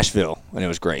up in Asheville, and it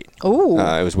was great. Ooh.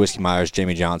 It was Whiskey Myers,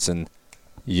 Jamie Johnson.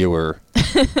 You were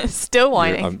Still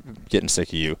whining. I'm getting sick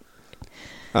of you.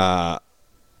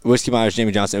 Whiskey Myers,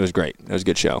 Jamie Johnson. It was great. It was a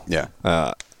good show. Yeah.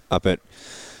 Up at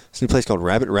this new place called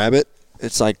Rabbit.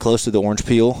 It's like close to the Orange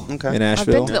Peel in I've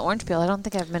Asheville. been to the Orange Peel. I don't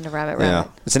think I've been to Rabbit. Yeah,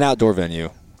 it's an outdoor venue,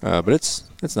 but it's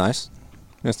nice.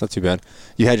 It's not too bad.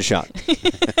 You had your shot. You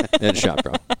had your shot,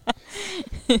 bro.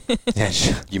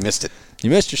 You missed it.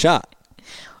 You missed your shot.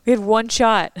 We had one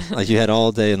shot. Like you had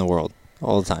all day in the world,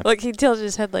 all the time. Look, he tilted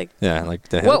his head like. Yeah, like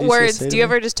the What words do you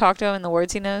ever just talk to him in the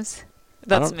words he knows?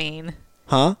 That's mean.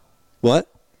 Huh? What?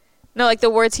 No, like the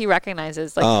words he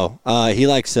recognizes. Like, he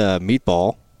likes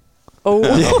meatball. oh,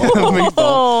 Meatball.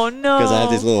 Oh no! Because I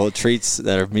have these little treats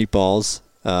that are meatballs.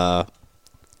 But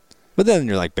then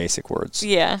you're like basic words.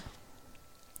 Yeah.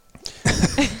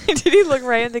 Did he look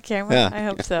right at the camera? Yeah. I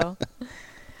hope so.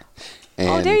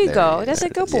 And there you go. That's a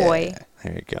good boy.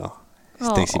 There you go. He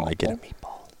thinks he might get a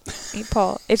meatball.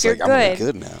 Meatball. If It's you're like, I'm gonna be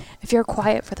good, good now. if you're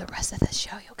quiet for the rest of the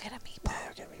show, you'll get a meatball.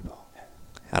 I'll get a meatball.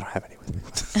 I don't have any with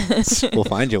me. We'll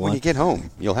find you When one. you get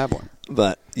home, you'll have one.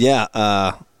 But yeah,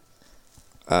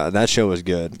 that show was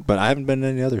good. But I haven't been to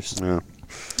any others. Yeah.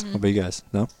 What about you guys?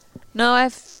 No? No, I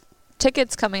have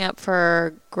tickets coming up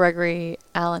for Gregory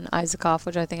Alan Isaacoff,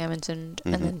 which I think I mentioned,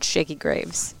 and then Shaky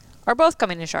Graves are both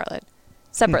coming to Charlotte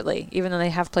separately, even though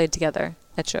they have played together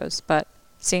at shows. But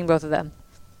seeing both of them,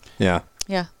 Yeah.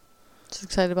 yeah, just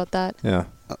excited about that. Yeah.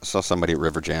 I saw somebody at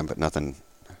River Jam, but nothing.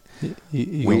 You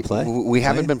we gonna play? We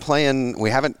haven't been playing.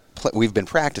 We've been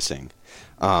practicing,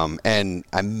 and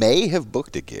I may have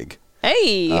booked a gig.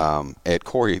 Hey, At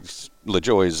Corey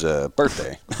LaJoy's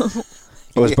birthday.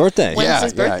 Oh, his birthday. When's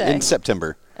his birthday? Yeah, in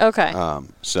September. okay.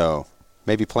 So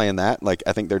maybe playing that. Like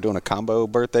I think they're doing a combo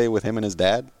birthday with him and his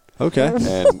dad. Okay.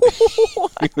 And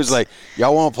he was like,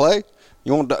 "Y'all want to play?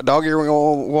 You want dog ear?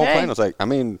 Want to play?" And I was like, "I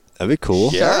mean, That'd be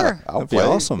cool. yeah, Sure. I'll That'd be play.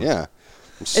 awesome. Yeah."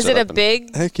 Is it a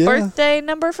big Heck yeah. birthday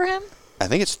number for him? I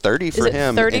think it's 30 for it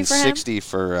him 30 and for him? 60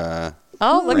 for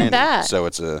Oh, look Randy. at that. So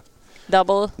it's a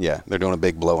Double. Yeah, they're doing a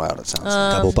big blowout. It sounds.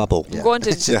 Double bubble. I'm going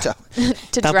to to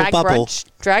Double drag bubble. brunch.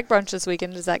 Drag brunch this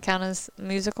weekend. Does that count as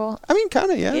musical? I mean,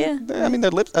 kind of. Yeah. Yeah. I mean,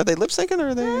 are they lip syncing or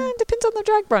are they? It depends on the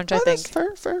drag brunch. I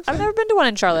think. Fair. I've never been to one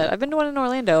in Charlotte. I've been to one in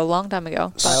Orlando a long time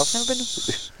ago. But I've never been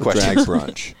to Drag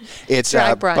brunch. It's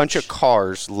Drag a brunch. bunch of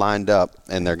cars lined up,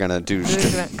 and they're gonna do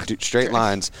straight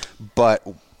lines, but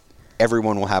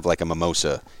everyone will have like a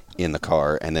mimosa in the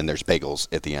car, and then there's bagels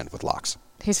at the end with locks.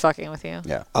 He's fucking with you.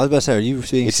 Yeah. I was about to say, are you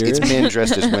being serious? It's men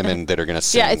dressed as women that are gonna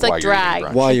sing. Yeah, it's like while you're eating drag.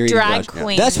 brunch. While you're eating Drag brunch.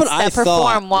 queens That's what I that thought.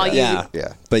 perform while you Yeah.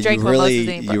 But drink you mimosas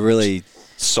and eat really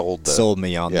sold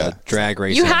me on Yeah. the drag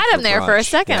racing. You had him there for a brunch.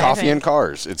 second. I coffee think. and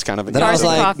cars. It's kind of a Then I was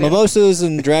Cars and like, coffee. mimosas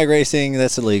and drag racing,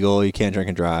 that's illegal. You can't drink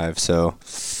and drive. So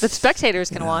The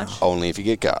spectators can watch. only if you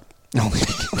get caught.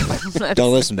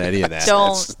 don't listen to any of that. Don't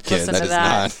That's kids. listen That to is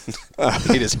that.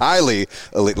 not. It is highly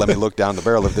illegal. Let me look down the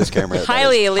barrel of this camera. That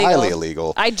Highly is illegal. Highly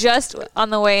illegal. I just,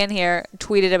 on the way in here,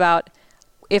 tweeted about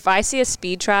if I see a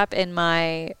speed trap in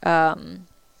my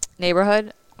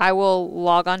neighborhood, I will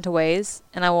log on to Waze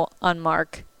and I will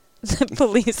unmark the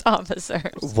police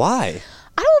officers. Why?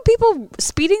 I don't want people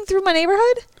speeding through my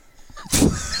neighborhood.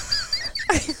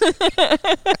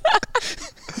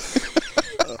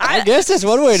 I guess that's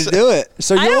one way to do it.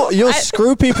 So you'll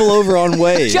screw people over on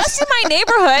Waze. Just in my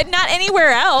neighborhood, not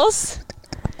anywhere else.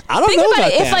 I don't Think know about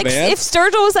about it. that, If like man. if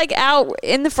Sturgill was like out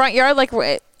in the front yard, like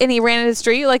and he ran in the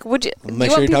street, like would you?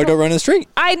 Make sure your dog don't run in the street.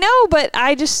 I know, but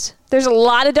there's a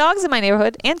lot of dogs in my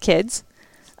neighborhood and kids.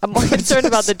 I'm more concerned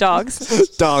about the dogs.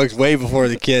 Dogs way before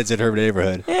the kids in her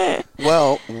neighborhood.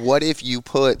 Well, what if you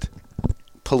put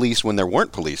police when there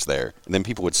weren't police there, and then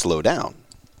people would slow down?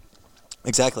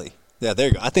 Exactly. Yeah, there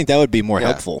you go. I think that would be more Yeah.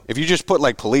 helpful. If you just put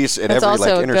like police at That's every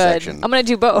also like intersection, good. I'm gonna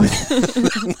do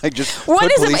both. like just What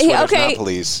put is it- police when there's okay. not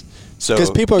police. So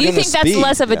Because people are You going to think speed. that's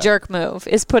less of a Yeah. jerk move?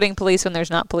 Is putting police when there's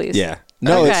not police? Yeah.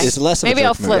 No, Okay. it's less of Maybe a jerk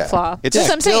I'll move. flip flop. It's That's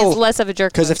what I'm saying. still- It's less of a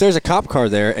jerk. Because move. if there's a cop car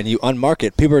there and you unmark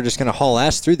it, people are just going to haul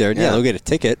ass through there. And yeah, Yeah. they'll get a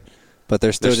ticket, but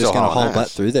they're still just going to haul butt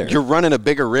through there. You're running a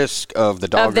bigger risk of the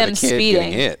dog or them the kid speeding.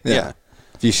 getting hit. Yeah.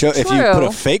 If you put True.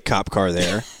 a fake cop car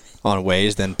there on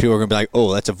Waze, then people are going to be like, oh,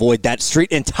 let's avoid that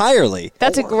street entirely.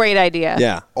 That's a great idea.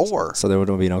 Yeah. Or So there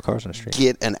wouldn't be no cars on the street.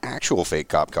 get an actual fake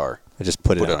cop car. I just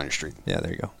put it on on your street. Yeah,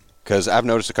 there you go. Because I've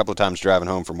noticed a couple of times driving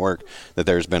home from work that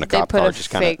there's been a They cop put car a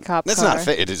just kind fake of. cop That's car. not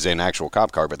fake. It is an actual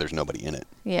cop car, but there's nobody in it.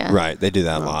 Yeah. Right. They do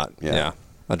that a lot. Yeah.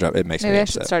 Yeah. It makes Maybe me I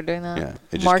upset. should start doing that. Yeah,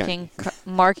 it just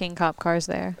Marking cop cars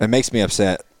there. It makes me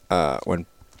upset when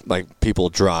like people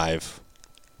drive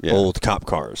Yeah. old cop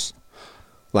cars,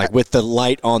 like with the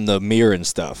light on the mirror and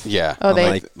stuff. Yeah. Oh, I'm they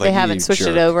like, they haven't you switched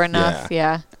jerk. it over enough.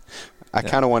 Yeah. I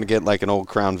kind of want to get like an old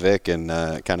Crown Vic and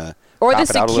kind of Or the cop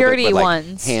it out a little bit, security but, like,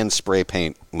 ones. hand spray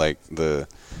paint like the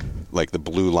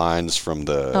blue lines from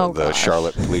the Oh, gosh.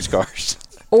 Charlotte police cars.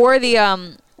 Or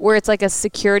the where it's like a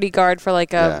security guard for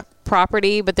like a Yeah.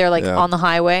 property, but they're like Yeah. on the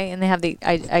highway and they have the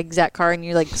exact car and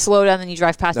you like slow down and you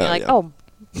drive past and Oh, you're like, yeah. oh,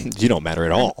 You don't matter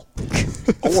at all.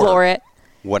 floor it.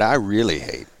 What I really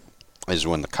hate is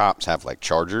when the cops have like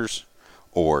Chargers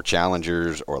or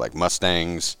Challengers or like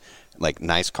Mustangs, like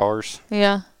nice cars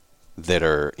Yeah. that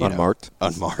are Unmarked.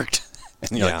 unmarked,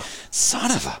 and you're Yeah. like,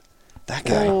 son of a, that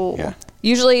guy. Oh. Yeah.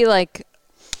 Usually, like,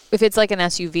 if it's like an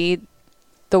SUV,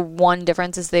 the one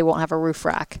difference is they won't have a roof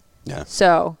rack. Yeah.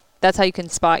 So that's how you can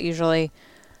spot usually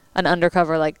an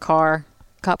undercover like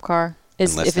cop car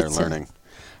is Unless if they're it's learning.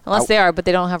 unless they are, but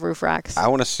they don't have roof racks. I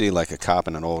want to see like a cop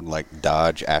in an old like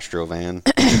Dodge Astro van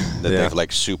that Yeah. they've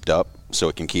like souped up so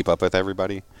it can keep up with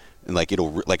everybody, and like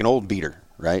it'll like an old beater,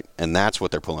 right? And that's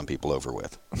what they're pulling people over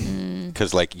with,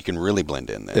 because like you can really blend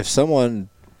in there. If someone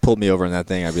pulled me over in that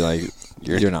thing, I'd be like,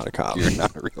 "You're not a cop. You're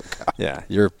not a real cop. Yeah,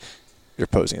 you're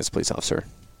posing as a police officer."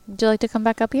 Would you like to come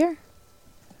back up here?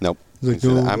 Nope. Like, He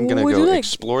said, no. I'm gonna Would go you like-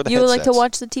 explore the You would like to headsets.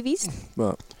 watch the TVs?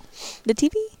 Well, The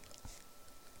TV?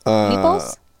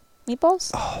 Meatballs? Meatballs?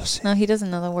 oh, see. No, he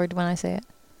doesn't know the word when I say it.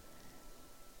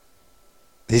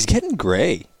 He's getting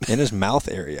gray in his mouth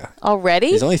area. Already?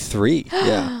 He's only 3.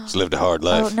 Yeah. He's lived a hard Oh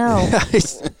life. no!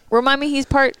 He's Remind me, he's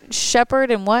part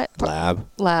shepherd and what? lab.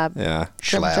 Lab. Yeah.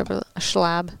 German Schlab. shepherd. A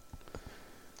schlab.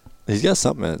 He's got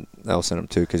something else in him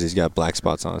too, because he's got black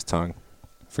spots on his tongue.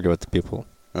 I forget what the people.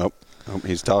 Oh,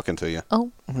 he's talking to you.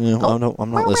 Oh. You know,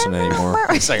 I'm not listening anymore.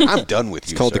 It's like, I'm done with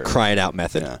you. It's called sir. the cry it out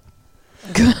method.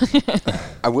 Yeah.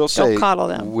 I will say, coddle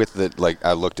them. with the like,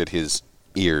 I looked at his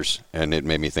ears and it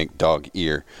made me think dog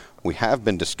ear. We have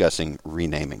been discussing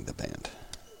renaming the band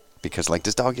because, like,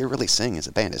 does Dog Ear really sing as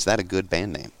a band? Is that a good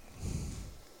band name?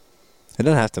 It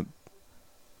doesn't have to.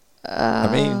 I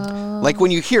mean, Like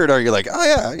when you hear it, you're like, oh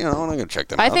yeah, I'm gonna check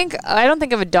them out. I don't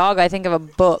think of a dog. I think of a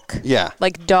book. Yeah.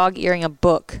 Like dog earing a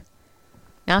book.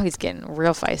 Now he's getting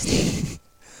real feisty.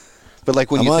 But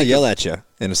like when I'm you gonna think yell at you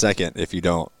in a second if you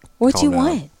don't. What do you calm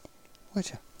down.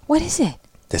 want? What is it?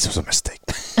 This was a mistake.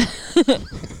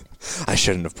 I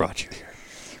shouldn't have brought you here.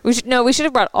 We should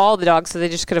have brought all the dogs so they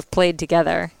just could have played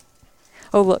together.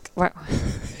 Oh look,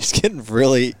 He's getting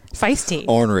really feisty.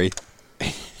 ornery.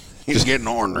 He's getting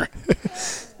ornery.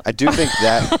 I do think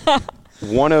that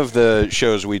one of the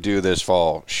shows we do this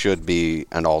fall should be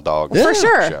an all-dog For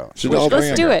sure. show.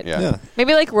 Let's do it. Yeah.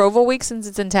 Maybe like Roval Week since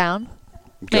it's in town.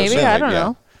 Maybe, I don't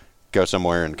know. Go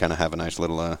somewhere and kind of have a nice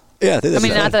little... Yeah, I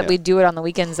mean, not that we do it on the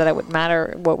weekends that it would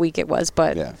matter what week it was,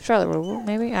 but Charlotte Roval,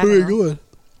 maybe. I don't know.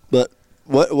 But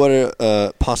what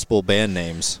are possible band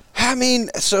names? I mean,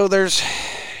 so there's...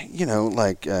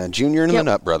 like Junior and the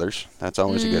Nut Brothers. That's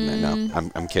always a good name.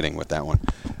 No, I'm kidding with that one.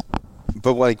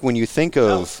 But like when you think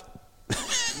of...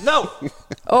 No!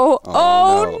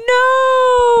 Oh,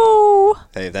 no!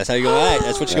 Hey, if that's how you're going to act,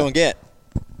 that's what you're going to get.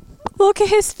 Look at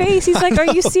his face. He's like, are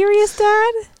you serious,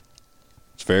 Dad?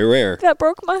 It's very rare. That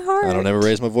broke my heart. I don't ever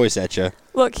raise my voice at you.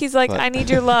 Look, he's like, I need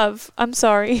your love. I'm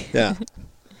sorry. Yeah.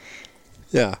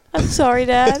 Yeah. I'm sorry,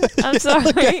 Dad. I'm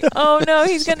sorry. Oh, no,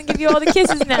 he's going to give you all the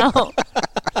kisses now.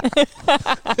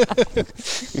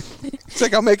 It's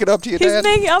like, I'll make it up to you, Dad.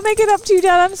 I'll make it up to you,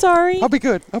 Dad. I'm sorry. I'll be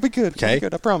good. Okay. I'll be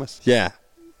good, I promise. Yeah.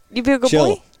 You be a good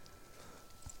Chill. boy?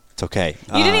 It's okay.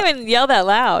 You didn't even yell that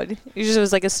loud. You just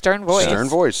was like a stern voice. Stern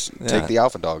voice. Yeah. Take the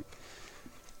alpha dog.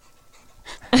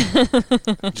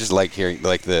 Just like hearing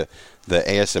like the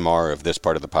ASMR of this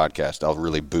part of the podcast, I'll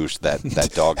really boost that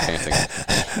dog panting.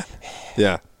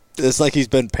 Yeah. It's like he's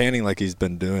been panting like he's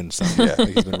been doing something. Yeah. Like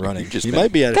he's been running. He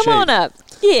might be out of shape. Come on up.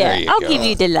 Yeah, There you I'll go. give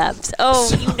you the loves.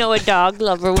 Oh, you know a dog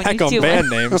lover when Back you on do band it.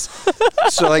 names.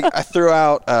 So like I threw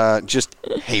out just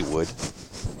Haywood.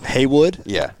 Haywood?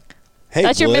 Yeah. Haywood.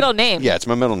 That's your middle name. Yeah, it's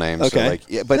my middle name. Okay. So like,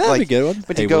 yeah, but That'd like, be a good one.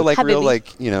 But you go like Hi, real baby.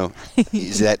 like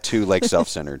is that too like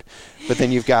self-centered? But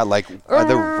then you've got like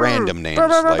other random names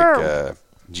like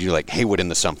you like Haywood in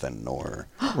the something or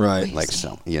Right. like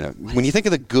some when you think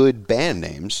of the good band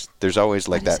names, there's always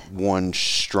like that one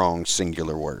strong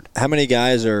singular word. How many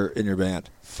guys are in your band?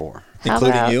 4, How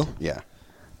Including about- you?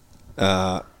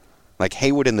 yeah. Like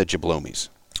Haywood and the Jablomies.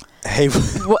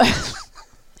 Haywood. What?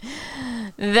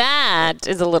 That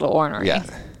is a little ornery. Yeah.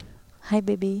 Hi,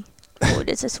 baby. Oh,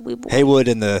 that's a sweet boy. Haywood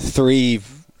and the 3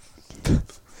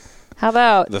 How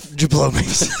about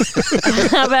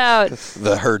Jablomies. how about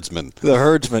The herdsman. The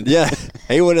herdsman. Yeah.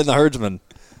 Haywood and the herdsman.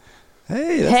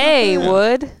 Hey. That's Hey not bad.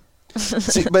 Wood?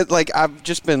 See, but like I've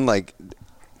just been like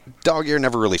dog ear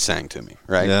never really sang to me,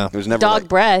 right? Yeah. It was never Dog like,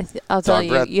 breath. I'll tell Dog you.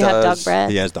 breath You have dog does. breath.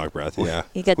 He has dog breath. Yeah.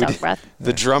 You got We dog did- breath.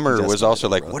 The drummer He does was have also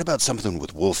dog like, breath. what about something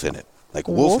with Wolf in it? Like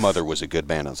Wolf? Wolf Mother was a good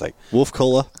band. I was like, Wolf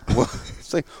Cola.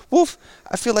 it's like Wolf.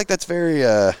 I feel like that's very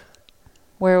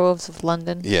Werewolves of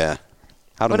London. yeah.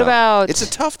 I don't What know. about- It's a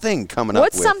tough thing coming up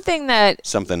What's with something that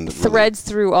something that threads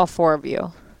through all 4 of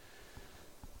you?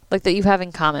 Like that you have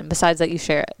in common besides that you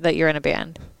share that you're in a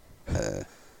band?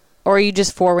 Or are you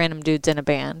just 4 random dudes in a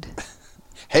band? Really,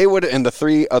 Haywood and the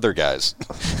 3 other guys.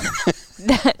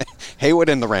 Haywood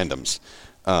and the randoms.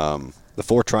 The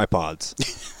 4 tripods.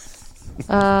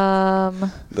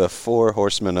 The 4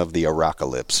 horsemen of the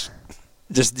Aracalypse.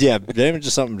 Just, yeah. Maybe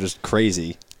just something just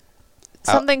crazy.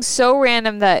 Something so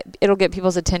random that it'll get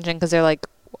people's attention because they're like,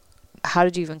 how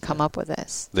did you even come up with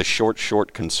this? The Short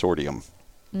Consortium.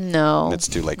 No. It's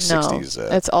too like no.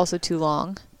 60s. It's also too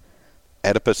long.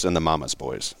 Oedipus and the Mama's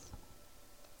Boys.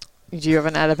 Do you have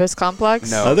an Oedipus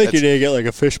complex? No. I think you that's- need to get like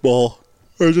a fishbowl.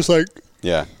 Or just like...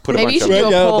 Yeah. Put Maybe a you bunch should of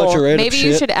do Yeah, a a bunch poll. of random Maybe you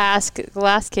shit. should ask the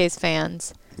Last Case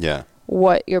fans Yeah.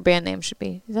 what your band name should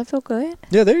be. Does that feel good?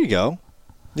 Yeah, there you go.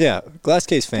 Yeah, Glass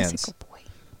Case That's fans. a good boy.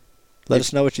 Let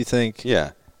us know what you think.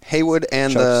 Yeah. Haywood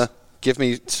and Sharks. give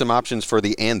me some options for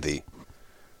the and the.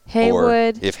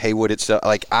 Haywood. Or if Haywood itself,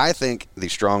 like I think the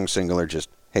strong singular just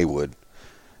Haywood,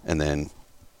 and then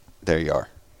there you are.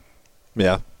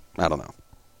 Yeah. I don't know.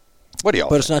 What do y'all?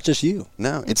 But think? it's not just you.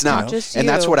 No, it's not. just and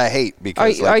that's you. what I hate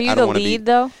because Are like, you I the don't wanna lead be,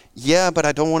 though? Yeah, but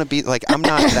I don't want to be like I'm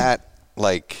not that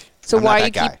like. So I'm not why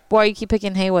that you guy. keep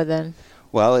picking Haywood then?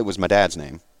 Well, it was my dad's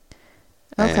name.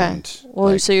 Okay. And,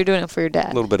 Well, like, so you're doing it for your dad.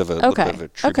 a little bit of a Okay. little bit of a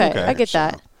tribute Okay, there, I get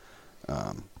so,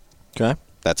 that. Okay.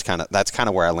 That's kind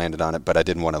of where I landed on it, but I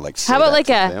didn't want to like. Say How about that like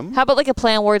to a them. how about like a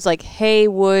play on words like Hey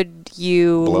would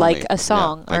you Blow like me. a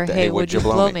song Yeah, like or the, Hey would you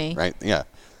blow me? Right? Yeah,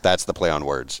 that's the play on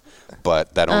words.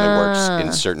 But that only works Ah.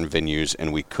 in certain venues,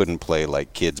 and we couldn't play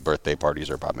like kids' birthday parties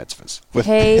or bat mitzvahs.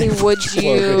 Hey would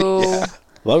you Yeah.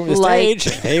 Welcome to the Like-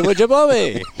 stage. Hey, would you blow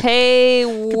me? Hey,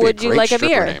 Could be would you great like a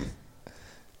stripper beer? name.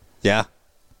 Yeah.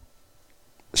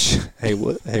 Hey,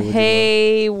 what?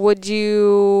 Hey, would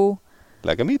you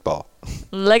Like a meatball.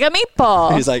 like a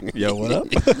meatball? He's like, yo, what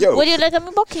up? Yo. Would you like a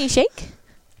meatball? Can you shake?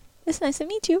 It's nice to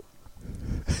meet you.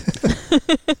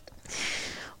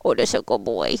 Oh, that's a good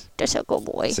boy. That's a good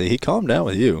boy. See, he calmed down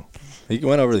with you. He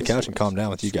went over to the couch and calmed down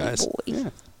with you guys. Boy.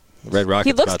 Red Rocket.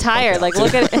 He looks tired. Like,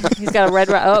 look at it. He's got a red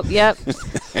rocket. Oh, yep.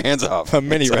 Hands off. a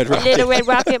mini Red A Rocket. little red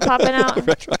rocket popping out. Red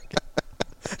Rocket.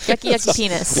 Yucky, yucky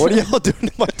penis. What are y'all doing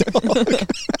to my dog?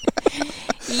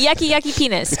 Yucky, yucky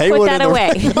penis. Haywood Put that and the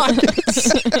away. Red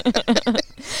Rockets.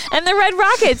 And the red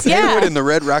rockets, yeah. Haywood and the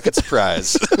Red Rocket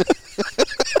Surprise.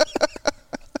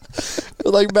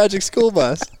 Like Magic School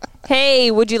Bus.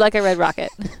 Hey, would you like a red rocket?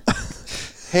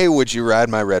 Hey, would you ride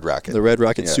my Red Rocket? The Red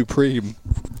Rocket Yeah. Supreme.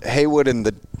 Haywood and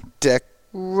the deck.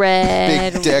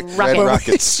 Red Big deck rocket. Red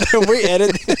Rockets. Can we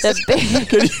edit this? The big,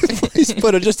 Can you please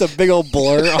put just a big old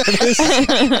blur on this?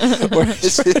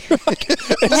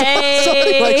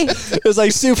 hey. It was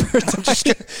like super.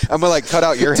 I'm gonna like cut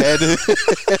out your head.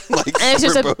 Like, And it's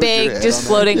just a superimpose your big, head just on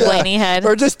floating Blaney head.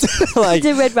 Or just like,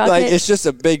 The Red like Rocket. it's just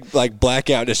a big like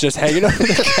blackout. It's just hanging over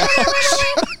the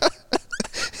couch.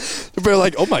 They're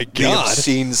like, oh my there. The god.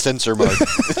 obscene censor mode.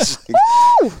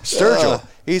 Sturgill.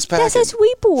 He's packing. That's a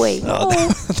sweet boy. Oh.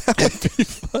 That would be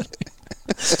funny.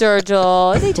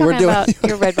 Sturgill. What are they We're talking doing- about?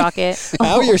 Your red rocket.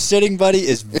 How you're sitting, buddy,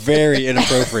 is very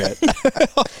inappropriate.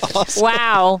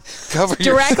 Wow. Cover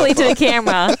your- Directly to the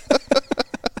camera.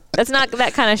 That's not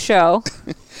that kind of show.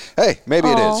 Hey, maybe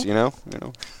it Aw. is. You know.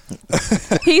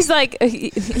 He's like,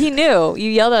 he knew. You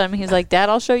yelled at him. He's like, Dad,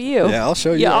 I'll show you. Yeah, I'll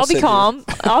show you. Yeah, I'll be sit calm.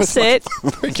 I'll sit.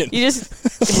 Freaking, You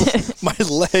just, my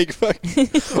leg fucking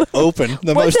open.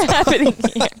 The what's most. happening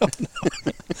here?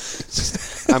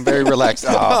 I'm very relaxed.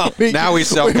 Oh, now he's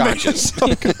self-conscious.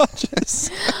 Self-conscious.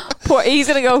 Poor, he's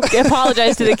going to go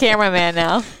apologize to the cameraman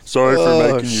now. Sorry for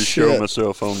Oh, making you shit. show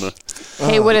myself on the.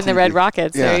 Haywood and the Red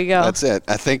Rockets. Yeah, There you go. That's it.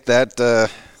 I think that.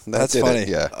 That's it, funny.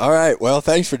 Yeah. All right. Well,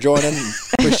 thanks for joining.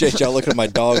 Appreciate y'all looking at my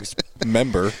dog's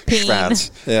member. Peen. Schmatz.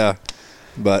 Yeah.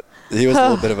 But he was a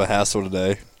little bit of a hassle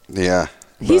today. Yeah.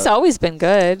 He's always been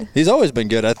good. He's always been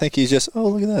good. I think he's just, oh,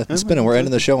 look at that. It's spinning. We're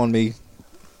ending the show on me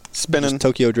Spinning. just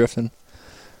Tokyo drifting.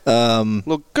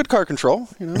 Well, good car control.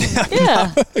 You know.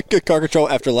 Yeah. Good car control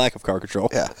after lack of car control.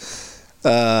 Yeah.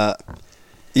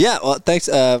 Yeah. Well, thanks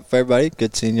for everybody.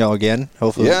 Good seeing y'all again.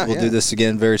 Hopefully Yeah, we'll yeah. do this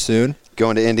again very soon.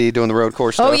 Going to Indy, doing the road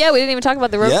course stuff. Oh, yeah. We didn't even talk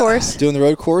about the road Yeah, course. Doing the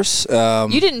road course.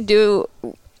 You didn't do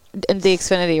the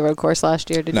Xfinity road course last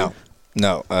year, did No. you?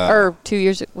 No. Or 2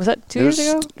 years. Was that 2 It years was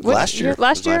ago? What last year.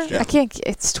 Last It was year? last year. I can't.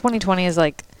 It's 2020 is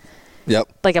like Yep.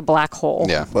 a black hole.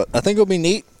 Yeah. But I think it'll be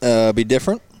neat. Be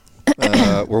different.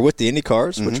 We're with the Indy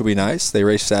cars, which will be nice. They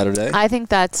race Saturday. I think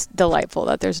that's delightful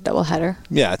that there's a doubleheader.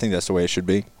 Yeah, I think that's the way it should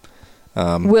be.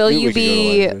 Will we you could go to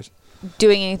be Lions.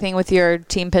 doing anything with your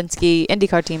Team Penske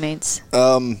IndyCar teammates?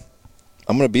 I'm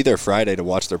going to be there Friday to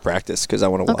watch their practice because I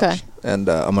want to watch. Okay. And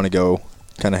I'm going to go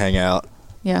kind of hang out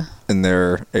Yeah. in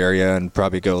their area and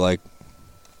probably go like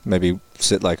maybe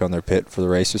sit like on their pit for the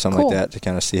race or something Cool. like that to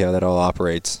kind of see how that all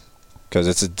operates. Because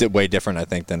it's way different, I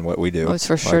think, than what we do. Oh, it's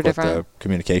for like sure what different. the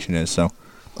communication is. So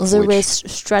The Which- race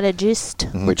strategist.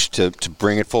 Which to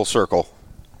bring it full circle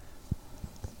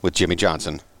with Jimmy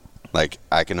Johnson, like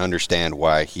I can understand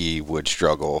why he would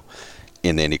struggle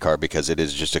in the IndyCar because it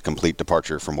is just a complete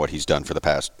departure from what he's done for the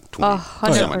past 20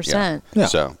 100%. Yeah.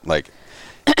 So like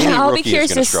any I'll be rookie is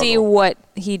curious gonna to see struggle. what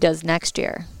he does next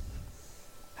year.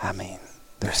 I mean,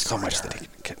 there's so much that he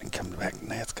can come back to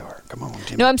NASCAR. Come on,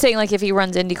 Jimmy. No, I'm saying like if he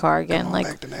runs IndyCar again, Come on like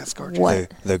back to NASCAR, Jimmy.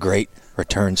 what? the great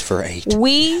returns for 8.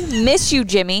 We miss you,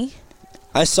 Jimmy.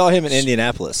 I saw him in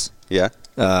Indianapolis. Yeah.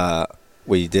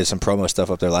 We did some promo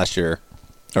stuff up there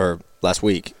last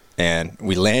week, and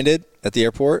we landed at the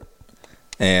airport,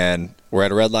 and we're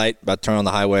at a red light, about to turn on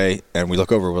the highway, and we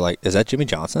look over, we're like, is that Jimmy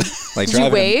Johnson? Like Did you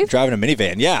wave? driving a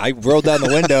minivan. Yeah, I rolled down the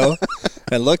window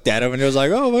and looked at him, and it was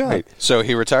like, oh, my God. Right. So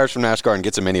he retires from NASCAR and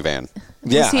gets a minivan.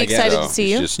 Yeah, Was he I guess. excited So to see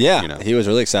he's you? just, Yeah, you know. he was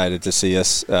really excited to see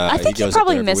us. I think he goes up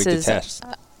probably there every week to misses. test.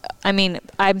 I mean,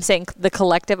 I'm saying the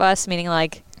collective us, meaning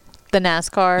like the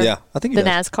NASCAR. Yeah, I think he the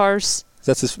does. NASCARs,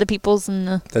 That's his. the peoples, and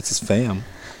the That's his fam.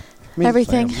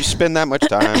 everything. You spend that much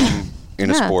time in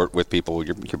a Yeah. sport with people,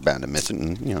 you're bound to miss it.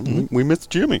 And you know, we miss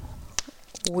Jimmy.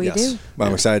 We Yes. do. Well,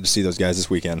 I'm excited to see those guys this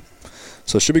weekend.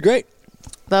 So it should be great.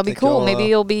 That'll be Think cool. you'll, Maybe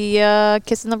you'll be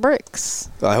kissing the bricks.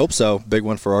 I hope so. Big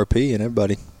one for RP and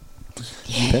everybody.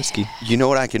 Penske. You know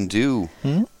what I can do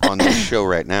on this show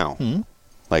right now?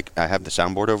 Like I have the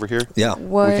soundboard over here. Yeah.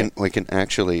 What We can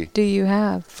actually. do you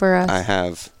have for us? I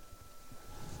have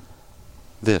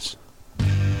This.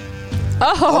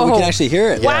 Oh, we can actually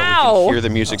hear it. Yeah, Wow. we can hear the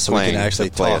music So playing we can actually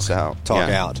to play talk us out.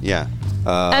 out. Yeah.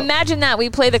 Imagine that. We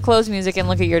play the closed music and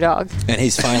look at your dog. And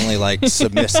he's finally like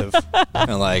submissive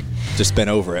and like just been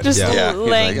over it. Just Yeah.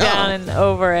 laying He's like, down "Oh." and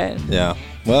over it. Yeah.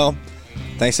 Well,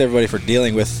 thanks everybody for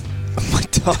dealing with my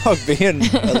dog being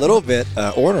a little bit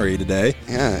ornery today.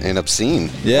 Yeah, and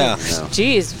obscene. Yeah. You know.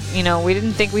 Jeez, we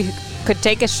didn't think we could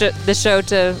take the show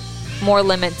to more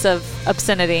limits of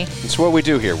obscenity. It's what we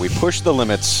do here. We push the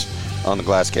limits on the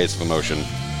glass case of emotion.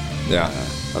 Yeah.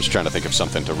 I was trying to think of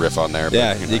something to riff on there, but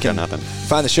Yeah, you can got nothing.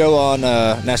 find the show on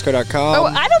NASCAR.com. Oh,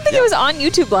 I don't think it was on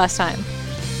YouTube last time.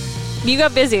 You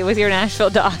got busy with your Nashville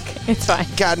doc. It's fine.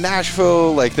 God,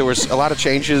 Nashville, like there was a lot of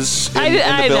changes in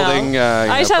the building. Know.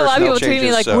 I just had a lot of people tweeting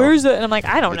me like, so "Where's it?" And I'm like,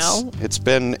 "I don't know." It's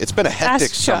been a hectic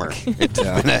Ask summer. Chuck. It's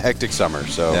been a hectic summer.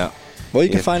 So Yeah. Well, you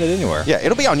can find it anywhere. yeah,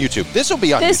 it'll be on YouTube. This will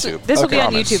be on YouTube. This will be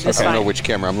on Promise. YouTube this I don't know time. which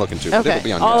camera I'm looking to, but Okay. it'll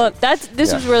be on YouTube. This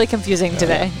Yeah. was really confusing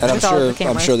today. And with all the I'm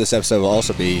cameras. sure this episode will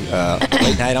also be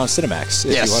late night on Cinemax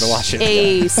if Yes. you want to watch it.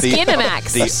 A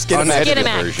Skinemax. The unedited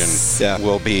Skinemax. version Yeah.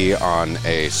 will be on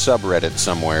a subreddit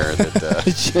somewhere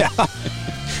that Yeah.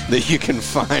 that you can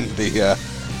find the.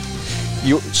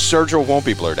 Sturgill won't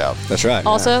be blurred out. That's right.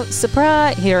 Also,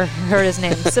 surprise. Here, heard his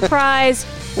name. Surprise.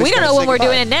 We don't gotta know say when we're goodbye.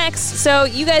 doing it next, so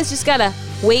you guys just gotta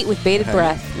wait with bated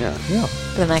breath Yeah. Yeah.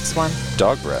 for the next one.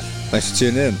 Dog breath. Thanks for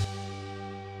tuning in.